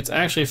surprisingly, it's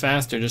actually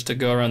faster just to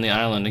go around the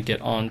island and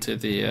get onto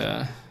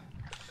the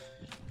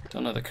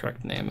don't know the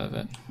correct name of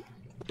it.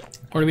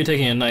 We're gonna be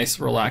taking a nice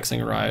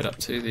relaxing ride up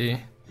to the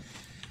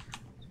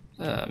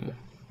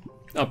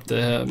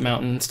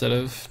mountain instead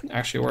of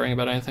actually worrying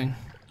about anything.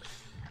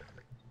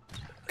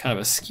 Kind of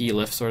a ski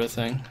lift sort of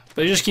thing.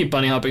 But you just keep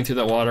bunny hopping through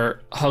that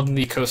water, hug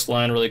the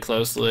coastline really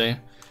closely,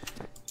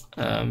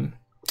 so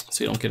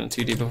you don't get in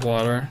too deep of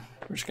water.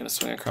 We're just gonna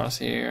swing across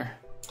here.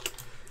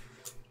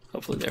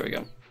 Hopefully, there we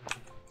go.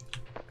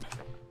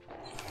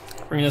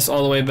 Bring this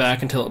all the way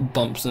back until it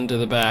bumps into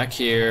the back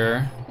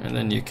here, and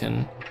then you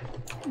can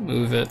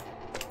move it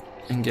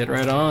and get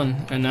right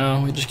on. And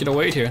now we just get to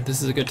wait here.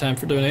 This is a good time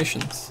for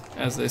donations,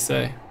 as they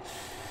say.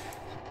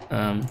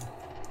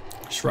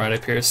 Just right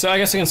up here. So I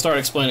guess I can start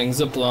explaining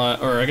zip line,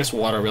 or I guess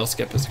water wheel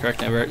skip is the correct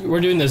name. We're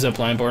doing the zip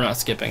line, but we're not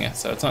skipping it.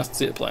 So it's not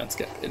zip line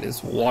skip, it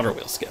is water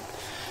wheel skip.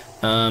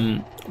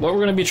 What we're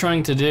gonna be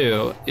trying to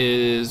do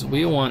is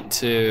we want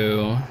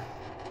to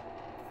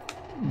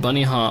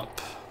bunny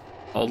hop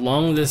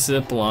along this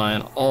zip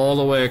line all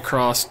the way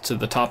across to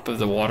the top of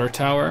the water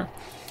tower,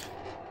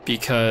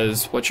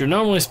 because what you're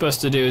normally supposed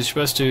to do is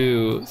you're supposed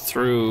to,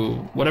 through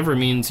whatever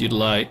means you'd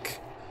like,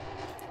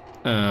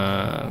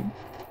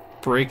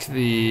 break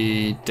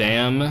the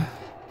dam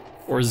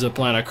or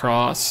zipline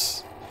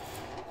across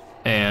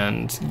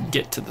and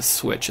get to the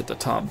switch at the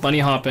top. Bunny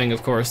hopping,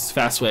 of course,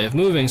 fast way of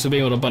moving, so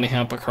being able to bunny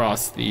hop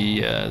across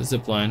the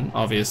zipline,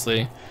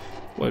 obviously,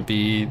 would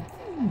be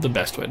the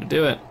best way to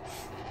do it.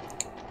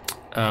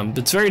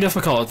 It's very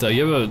difficult, though.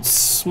 You have a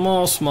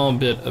small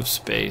bit of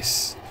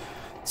space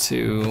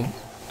to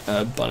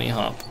bunny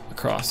hop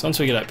across. Once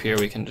we get up here,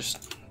 we can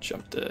just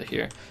jump to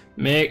here.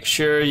 Make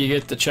sure you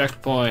get the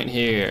checkpoint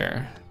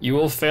here. You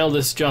will fail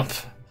this jump.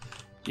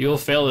 You will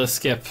fail this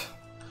skip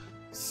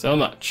so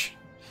much.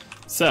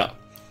 So,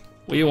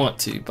 we want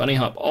to bunny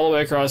hop all the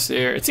way across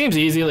here. It seems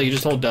easy, like you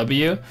just hold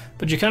W,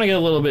 but you kind of get a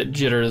little bit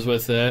jitters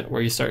with it,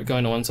 where you start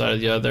going to one side or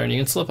the other, and you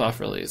can slip off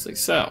really easily.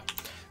 So,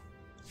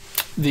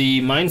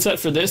 the mindset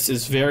for this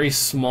is very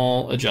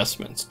small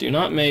adjustments. Do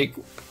not make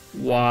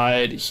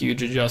wide,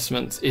 huge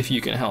adjustments if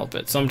you can help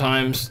it.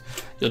 Sometimes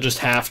you'll just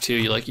have to,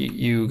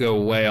 you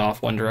go way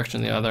off one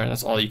direction or the other, and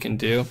that's all you can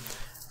do.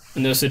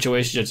 In those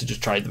situations, you have to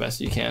just try the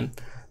best you can.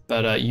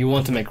 But you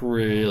want to make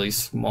really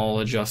small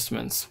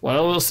adjustments. What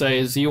I will say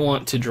is you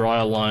want to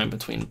draw a line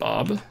between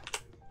Bob,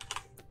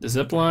 the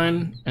zip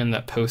line, and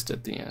that post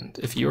at the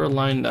end. If you are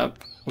lined up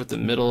with the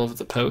middle of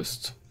the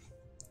post,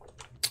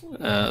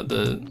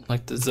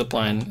 the zip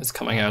line is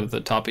coming out of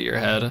the top of your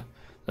head,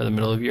 or the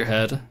middle of your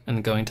head,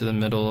 and going to the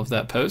middle of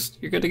that post,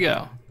 you're good to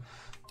go.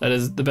 That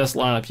is the best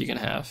lineup you can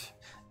have.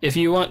 If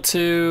you want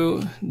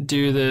to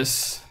do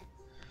this,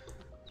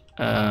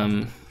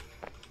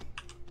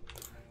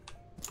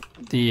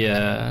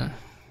 the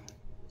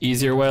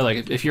easier way,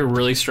 like if you're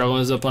really struggling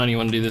with zipline, you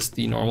want to do this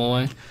the normal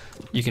way,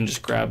 you can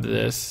just grab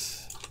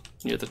this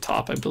near the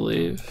top, I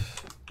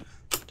believe.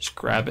 Just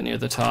grab it near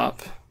the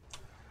top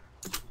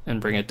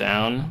and bring it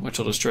down, which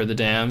will destroy the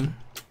dam,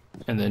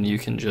 and then you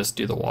can just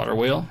do the water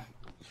wheel.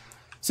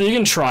 So you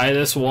can try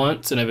this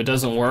once, and if it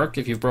doesn't work,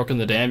 if you've broken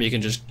the dam, you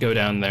can just go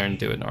down there and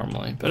do it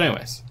normally. But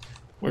anyways,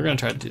 we're gonna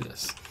try to do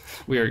this.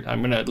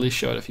 I'm gonna at least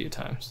show it a few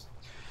times.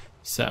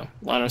 So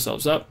line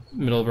ourselves up,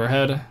 middle of our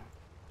head,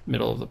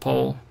 middle of the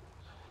pole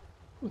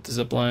with the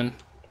zip line,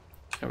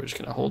 and we're just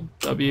gonna hold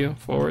W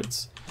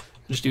forwards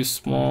and just do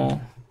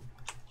small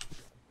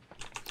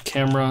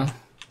camera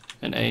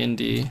and A and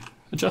D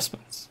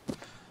adjustments.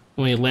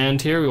 When we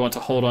land here, we want to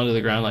hold onto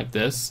the ground like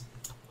this,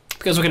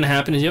 because what can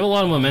happen is you have a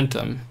lot of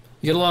momentum.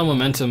 You get a lot of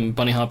momentum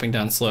bunny hopping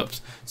down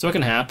slopes. So what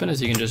can happen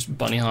is you can just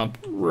bunny hop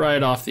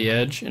right off the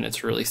edge, and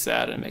it's really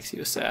sad, and it makes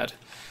you sad.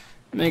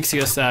 It makes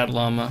you a sad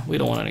llama. We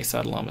don't want any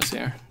sad llamas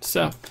here.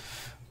 So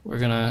we're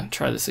gonna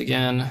try this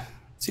again. It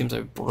seems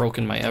I've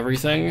broken my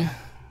everything,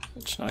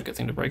 which is not a good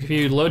thing to break. If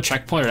you load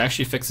checkpoint, it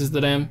actually fixes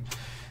the dam.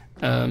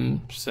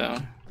 So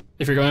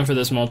if you're going for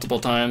this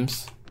multiple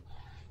times,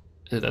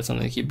 that's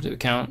something to keep into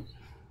account.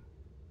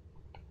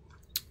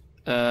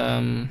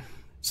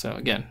 So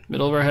again,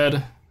 middle of our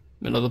head,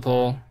 middle of the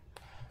pole,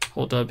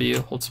 hold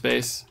W, hold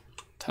space,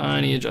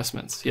 tiny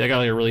adjustments. See, I got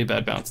like a really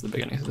bad bounce at the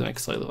beginning, so that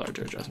makes a slightly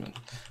larger adjustment.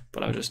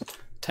 But I'm just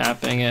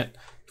tapping it.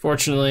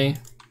 Fortunately,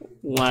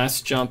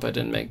 last jump I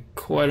didn't make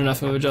quite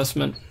enough of an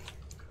adjustment,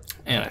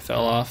 and I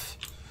fell off.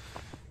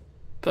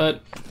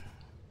 But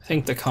I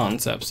think the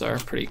concepts are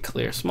pretty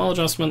clear. Small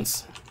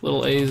adjustments,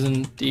 little A's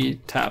and D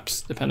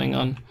taps, depending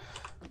on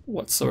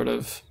what sort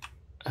of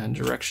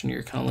direction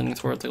you're kind of leaning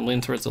towards. Like,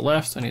 lean towards the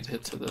left, so I need to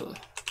hit to the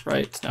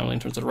right. Now I'm leaning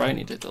towards the right, I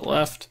need to hit to the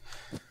left.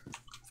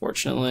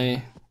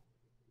 Fortunately,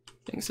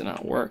 things did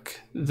not work.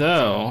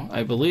 Though,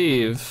 I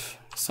believe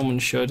someone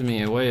showed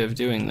me a way of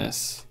doing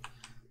this,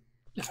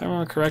 if I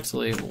remember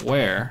correctly,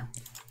 where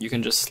you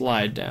can just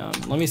slide down.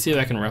 Let me see if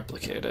I can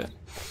replicate it,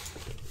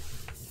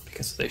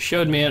 because they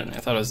showed me it and I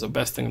thought it was the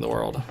best thing in the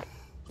world.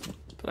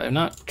 But I have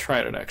not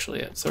tried it actually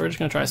yet, so we're just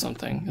gonna try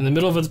something. In the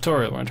middle of a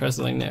tutorial, we're gonna try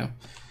something new.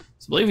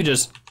 So I believe he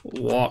just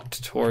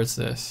walked towards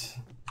this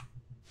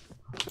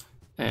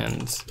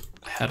and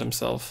had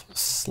himself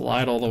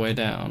slide all the way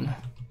down.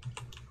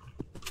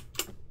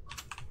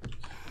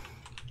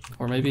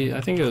 Or maybe,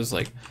 I think it was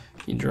like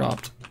he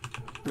dropped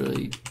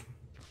really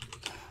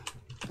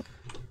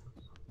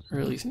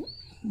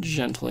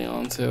gently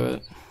onto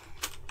it.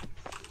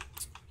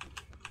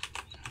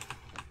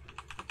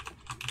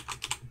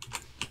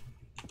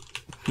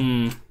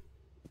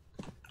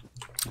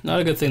 Not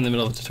a good thing in the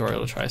middle of a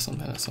tutorial to try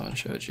something that someone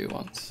showed you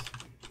once.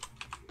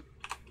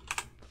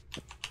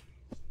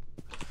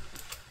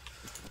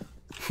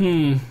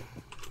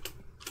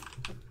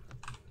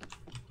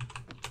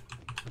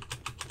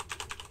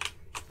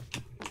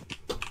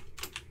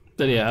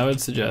 But yeah, I would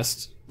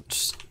suggest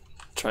just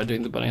try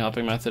doing the bunny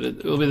hopping method.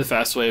 It will be the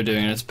fast way of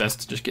doing it. It's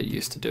best to just get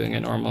used to doing it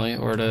normally,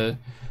 or to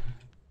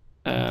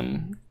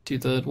do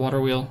the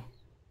water wheel.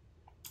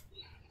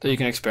 So you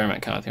can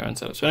experiment kind of with your own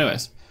setup. So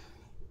anyways,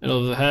 middle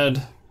of the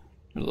head,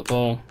 middle of the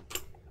pole,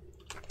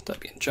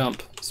 W and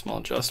jump, small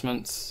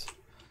adjustments.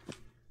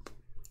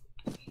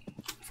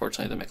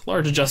 Unfortunately, they make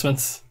large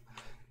adjustments,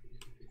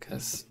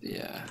 because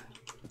yeah,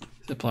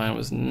 zip line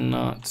was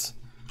not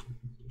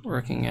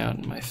working out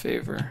in my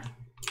favor.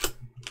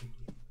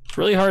 It's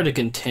really hard to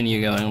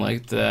continue going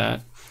like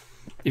that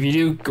if you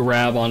do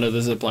grab onto the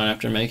zipline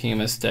after making a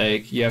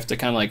mistake, you have to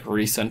kind of like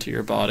recenter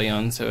your body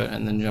onto it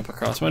and then jump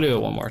across. I'm gonna do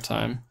it one more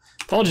time.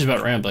 Apologies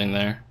about rambling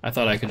there. I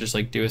thought I could just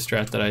like do a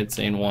strat that I'd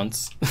seen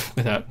once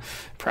without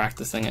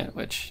practicing it,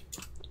 which,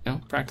 you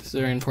know, practice is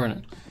very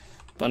important.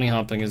 Bunny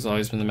hopping has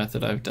always been the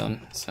method I've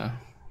done, so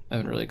I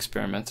haven't really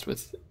experimented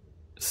with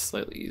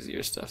slightly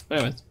easier stuff. But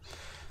anyways,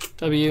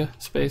 W,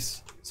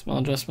 space, small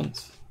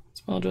adjustments,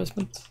 small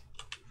adjustments.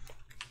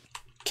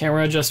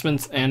 Camera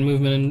adjustments and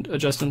movement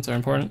adjustments are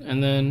important,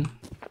 and then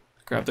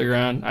grab the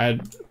ground. I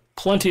had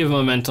plenty of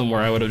momentum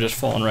where I would have just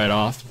fallen right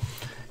off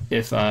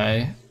if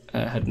I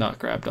had not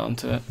grabbed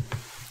onto it.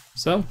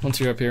 So once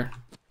you're up here,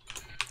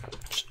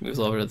 just move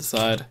over to the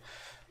side.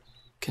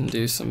 Can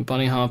do some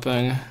bunny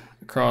hopping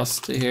across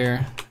to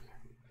here.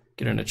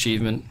 Get an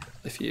achievement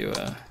if you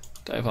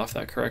dive off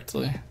that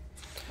correctly.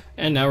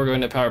 And now we're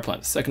going to power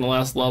plant, second to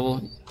last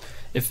level.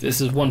 If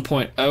this is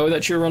 1.0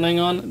 that you're running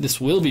on,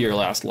 this will be your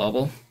last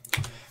level.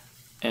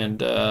 And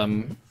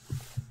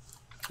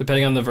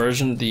depending on the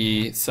version,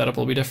 the setup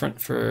will be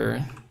different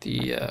for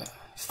the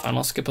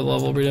final skip of the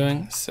level we're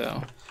doing.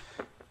 So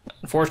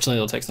unfortunately,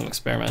 it'll take some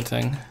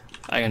experimenting.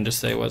 I can just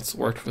say what's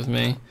worked with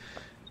me,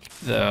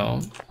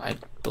 though I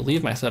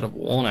believe my setup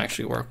won't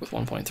actually work with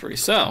 1.3.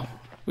 So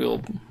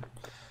we'll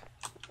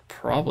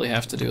probably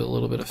have to do a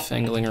little bit of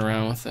fingling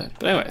around with it.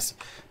 But anyways,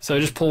 so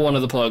just pull one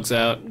of the plugs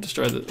out,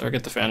 destroy the, or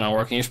get the fan not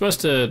working. You're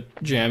supposed to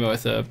jam it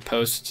with a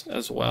post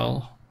as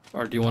well,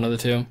 or do one of the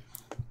two.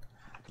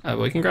 But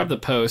we can grab the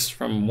post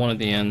from one of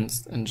the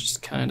ends and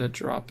just kind of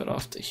drop it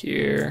off to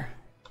here.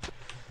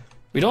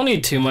 We don't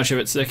need too much of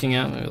it sticking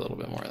out, maybe a little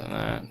bit more than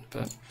that,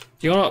 but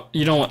you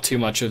don't want too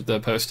much of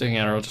the post sticking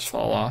out or it'll just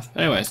fall off.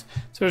 Anyways,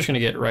 so we're just gonna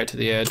get right to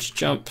the edge,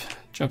 jump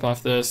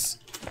off this,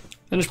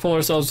 then just pull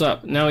ourselves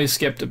up. Now we've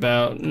skipped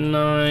about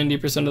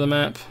 90% of the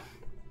map.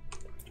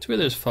 It's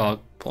weird there's fog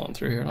pulling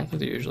through here, I don't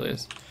think there usually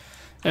is.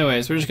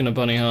 Anyways, we're just gonna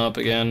bunny hop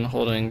again,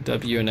 holding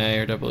W and A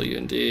or W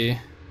and D.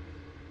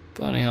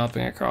 Bunny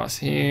hopping across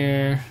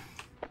here.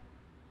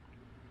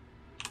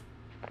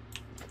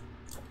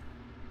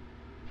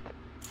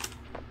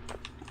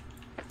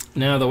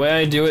 Now the way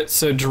I do it,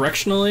 so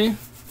directionally,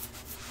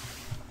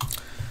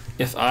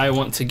 if I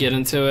want to get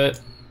into it,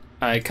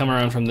 I come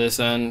around from this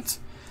end,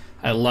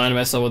 I line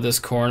myself with this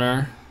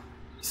corner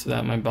so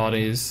that my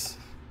body's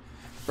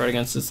right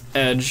against this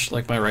edge,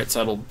 like my right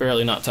side will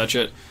barely not touch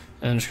it,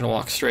 and I'm just gonna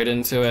walk straight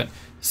into it.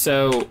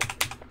 So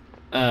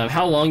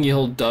how long you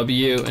hold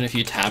W, and if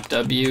you tap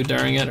W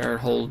during it, or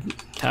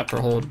tap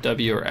or hold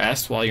W or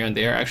S while you're in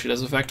the air, actually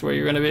does affect where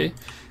you're going to be.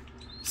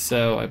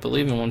 So I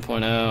believe in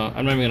 1.0,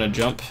 I'm not even going to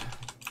jump.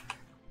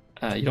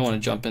 You don't want to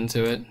jump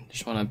into it. You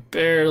just want to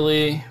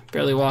barely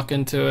walk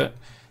into it,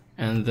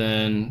 and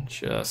then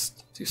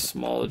just do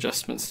small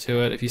adjustments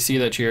to it. If you see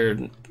that you're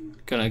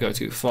going to go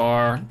too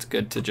far, it's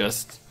good to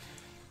just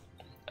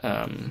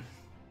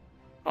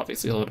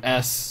obviously hold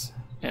S.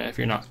 And if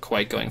you're not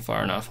quite going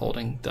far enough,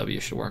 holding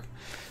W should work.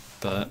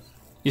 But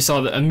you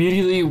saw that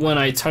immediately when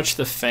I touched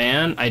the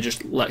fan, I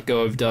just let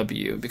go of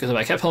W. Because if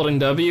I kept holding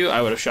W,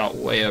 I would have shot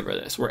way over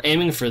this. We're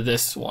aiming for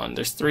this one.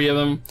 There's 3 of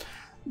them.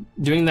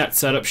 Doing that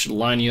setup should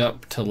line you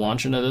up to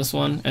launch into this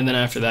one. And then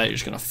after that, you're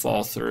just going to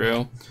fall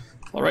through.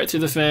 Fall right through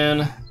the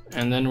fan.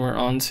 And then we're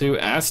on to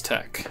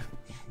Aztec.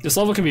 This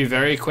level can be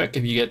very quick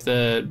if you get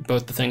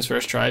both the things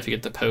first try. If you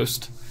get the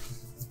post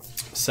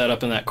set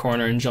up in that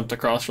corner and jumped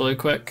across really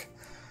quick.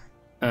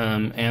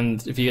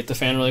 And if you get the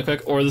fan really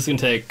quick, or this can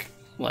take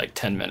like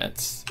 10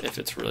 minutes if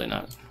it's really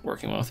not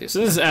working well with you. So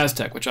this is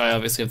Aztec, which I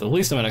obviously have the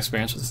least amount of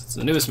experience with. It's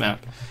the newest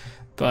map,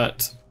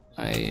 but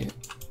I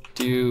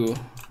do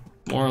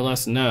more or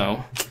less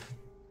know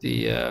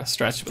the strats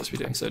you're supposed to be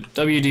doing. So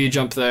WD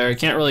jump there. You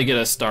can't really get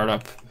a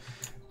startup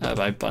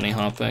by bunny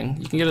hopping.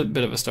 You can get a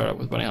bit of a startup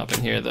with bunny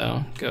hopping here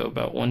though. Go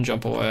about 1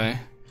 jump away.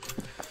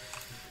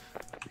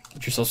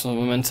 Get yourself some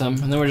momentum,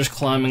 and then we're just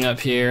climbing up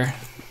here.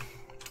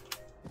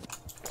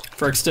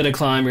 For extended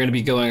climb, you're going to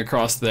be going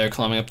across there,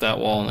 climbing up that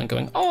wall, and then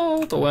going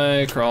all the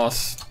way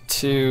across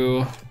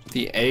to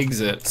the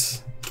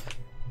exit.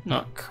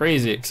 Not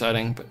crazy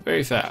exciting, but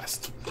very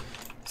fast.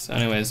 So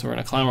anyways, we're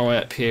going to climb our way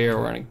up here.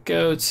 We're going to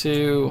go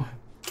to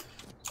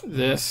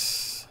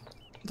this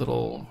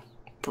little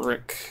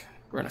brick.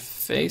 We're going to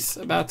face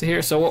about to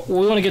here. So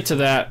we want to get to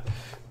that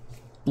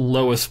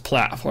lowest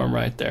platform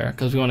right there,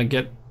 because we want to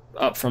get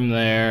up from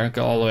there,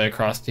 go all the way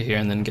across to here,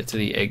 and then get to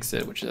the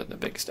exit, which is at the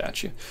big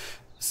statue.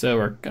 So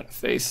we're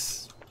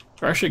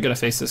actually gonna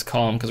face this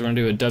column because we're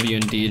gonna do a W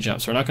and D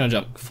jump. So we're not gonna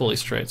jump fully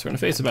straight. So we're gonna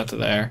face about to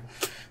there,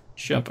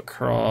 jump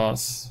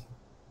across.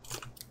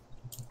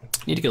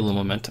 Need to get a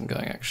little momentum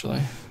going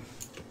actually.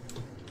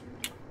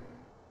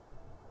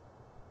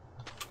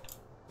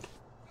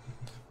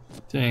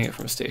 Doing it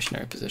from a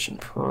stationary position,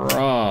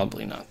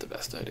 probably not the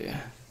best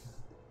idea.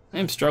 I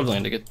am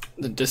struggling to get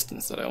the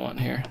distance that I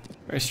want here.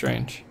 Very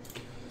strange.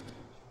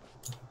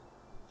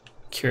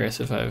 Curious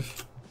if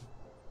I've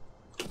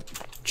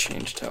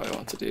changed how I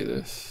want to do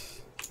this.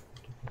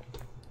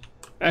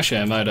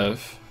 Actually, I might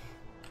have.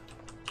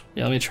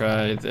 Yeah, let me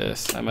try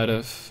this. I might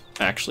have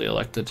actually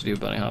elected to do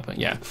bunny hopping.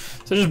 Yeah,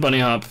 so just bunny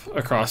hop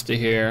across to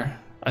here.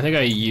 I think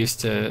I used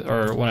to,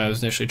 or when I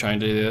was initially trying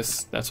to do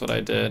this, that's what I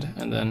did,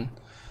 and then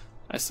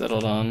I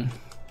settled on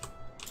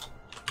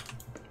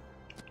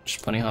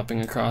just bunny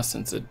hopping across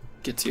since it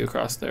gets you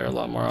across there a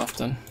lot more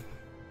often.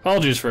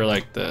 Apologies for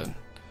like the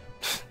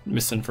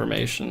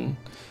misinformation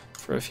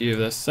for a few of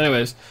this. So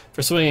anyways,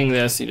 for swinging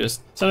this,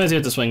 sometimes you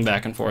have to swing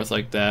back and forth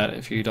like that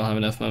if you don't have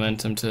enough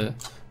momentum to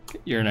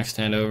get your next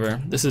hand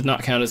over. This does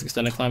not count as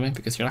extended climbing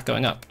because you're not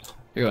going up,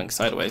 you're going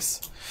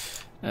sideways,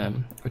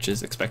 which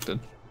is expected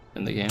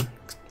in the game.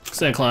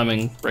 Extended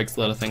climbing breaks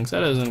a lot of things.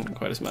 That isn't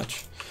quite as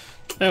much.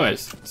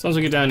 Anyways, as long as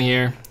we get down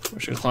here, we're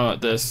just gonna climb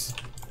out this.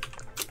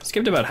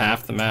 Skipped about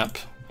half the map,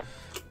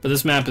 but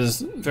this map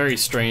is very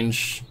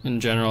strange in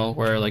general,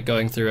 where like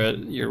going through it,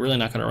 you're really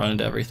not gonna run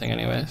into everything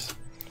anyways.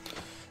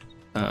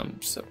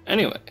 So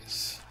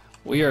anyways,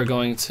 we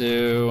want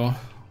to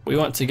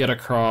get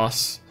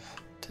across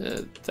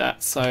to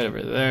that side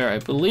over there. I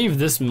believe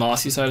this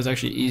mossy side is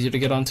actually easier to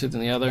get onto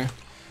than the other.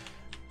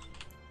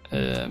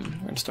 We're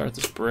gonna start at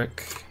this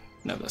brick.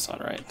 No, that's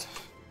not right.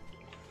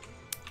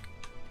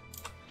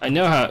 I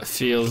know how it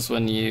feels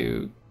when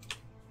you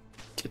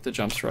get the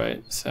jumps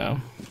right, so.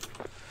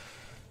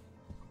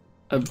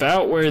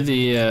 About where the,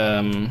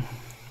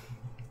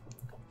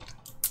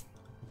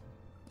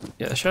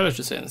 yeah, the shadows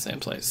should stay in the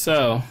same place.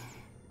 So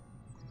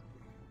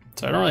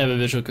I don't really have a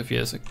visual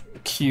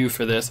cue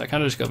for this. I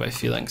kind of just go by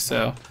feeling.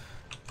 So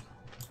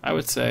I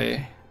would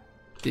say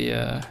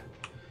the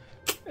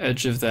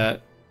edge of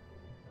that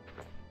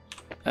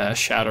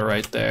shadow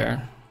right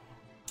there,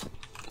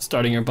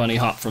 starting your bunny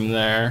hop from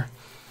there,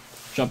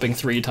 jumping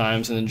 3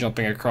 times and then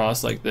jumping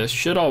across like this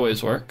should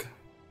always work,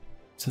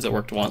 since it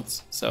worked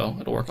once, so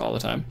it'll work all the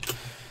time.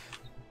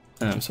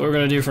 So what we're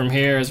going to do from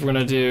here is we're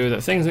going to do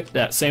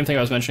that same thing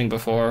I was mentioning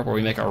before, where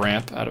we make a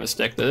ramp out of a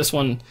stick. But this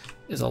one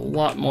is a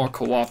lot more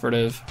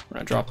cooperative. We're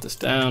going to drop this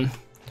down,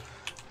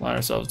 line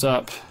ourselves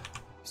up,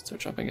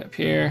 start jumping up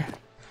here,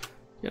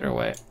 get our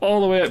way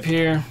all the way up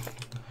here,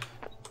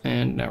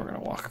 and now we're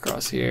going to walk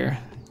across here.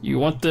 You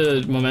want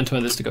the momentum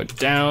of this to go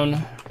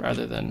down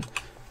rather than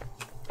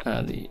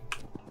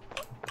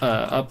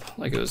up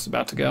like it was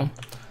about to go.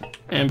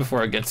 And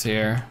before it gets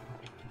here,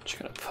 I'm just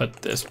going to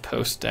put this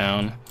post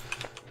down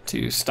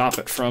to stop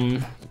it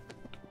from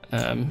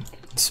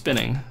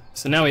spinning.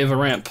 So now we have a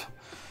ramp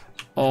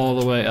all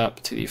the way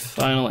up to the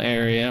final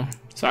area.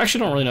 So I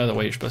actually don't really know the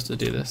way you're supposed to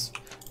do this.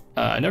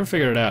 I never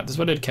figured it out. This is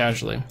what I did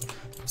casually.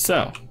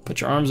 So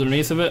put your arms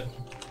underneath of it,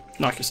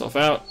 knock yourself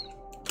out.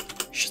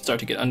 You should start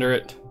to get under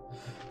it.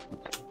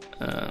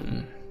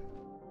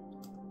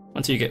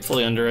 Once you get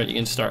fully under it, you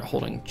can start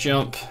holding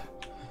jump.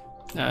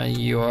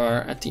 You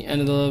are at the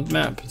end of the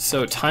map.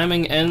 So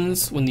timing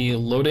ends when the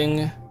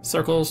loading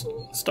circle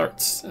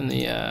starts in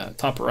the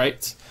top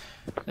right,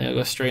 and it'll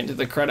go straight into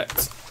the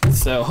credits.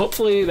 So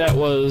hopefully that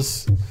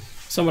was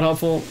somewhat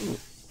helpful,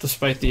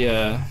 despite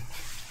the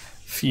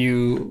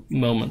few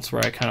moments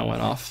where I kind of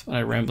went off on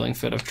a rambling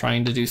fit of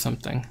trying to do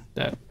something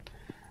that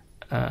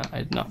I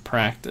had not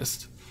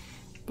practiced.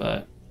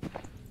 But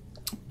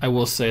I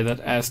will say that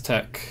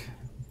Aztec,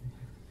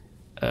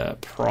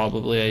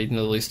 probably I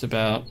know the least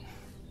about.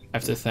 I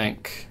have to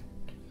thank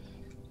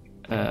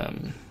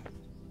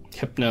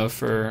Hypno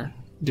for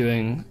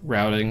doing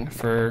routing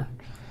for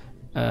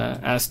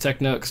Aztec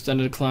No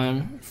Extended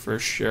Climb for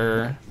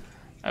sure.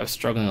 I was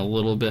struggling a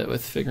little bit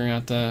with figuring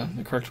out the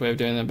correct way of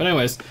doing that. But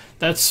anyways,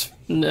 that's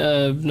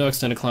No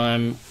Extended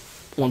Climb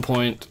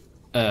 1.3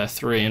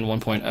 and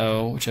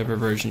 1.0, whichever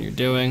version you're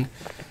doing.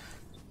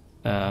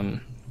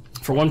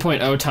 For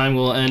 1.0, time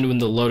will end when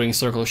the loading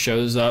circle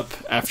shows up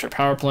after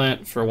Power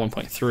Plant. For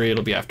 1.3,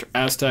 it'll be after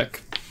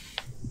Aztec.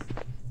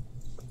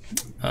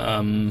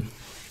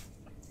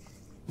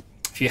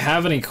 If you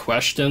have any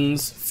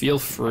questions, feel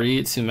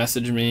free to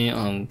message me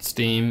on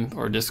Steam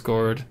or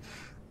Discord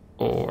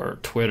or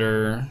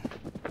Twitter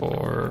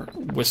or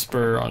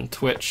Whisper on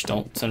Twitch.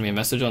 Don't send me a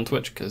message on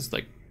Twitch because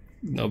like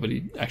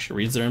nobody actually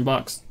reads their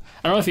inbox.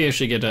 I don't know if you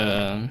actually get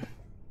a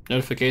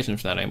notification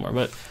for that anymore,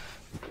 but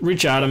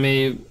reach out to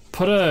me,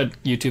 put a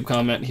YouTube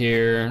comment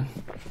here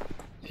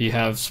if you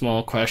have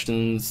small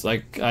questions.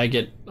 Like I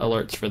get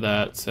alerts for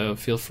that, so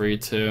feel free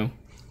to.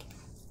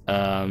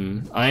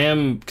 I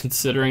am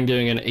considering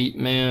doing an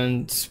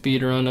 8-man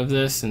speedrun of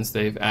this since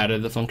they've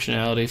added the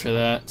functionality for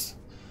that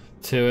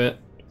to it.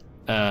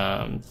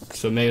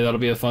 So maybe that'll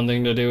be a fun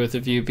thing to do with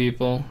a few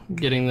people,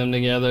 getting them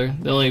together.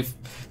 The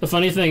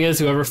funny thing is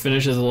whoever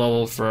finishes a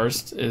level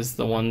first is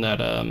the one that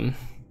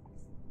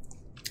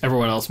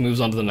everyone else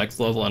moves on to the next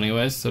level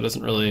anyways, so it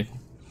doesn't really...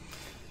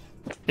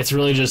 It's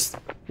really just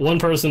one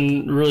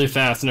person really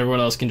fast and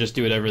everyone else can just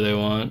do whatever they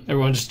want.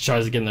 Everyone just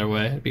tries to get in their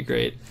way. It'd be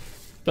great.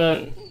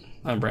 But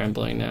I'm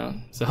rambling now.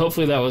 So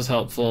hopefully that was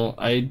helpful.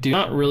 I do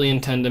not really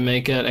intend to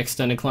make an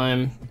extended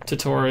climb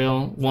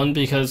tutorial. One,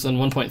 because in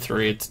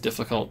 1.3 it's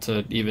difficult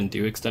to even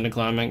do extended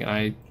climbing.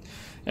 I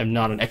am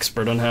not an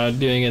expert on how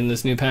doing it in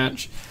this new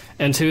patch.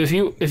 And two,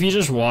 if you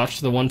just watch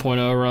the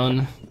 1.0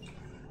 run,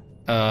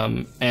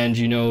 and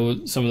you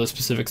know some of the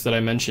specifics that I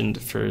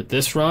mentioned for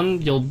this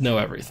run, you'll know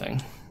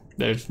everything.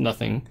 There's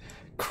nothing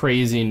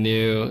crazy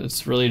new.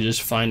 It's really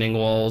just finding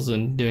walls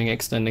and doing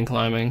extended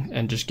climbing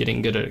and just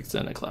getting good at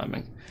extended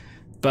climbing.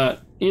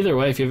 But either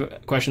way, if you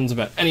have questions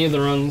about any of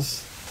the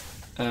runs,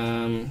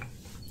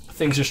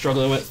 things you're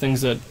struggling with,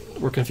 things that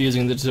were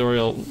confusing in the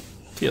tutorial,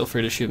 feel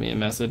free to shoot me a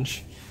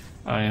message.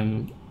 I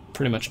am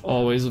pretty much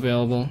always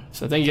available.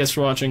 So thank you guys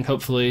for watching.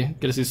 Hopefully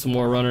get to see some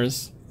more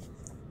runners,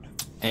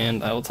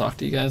 and I will talk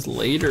to you guys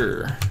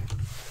later.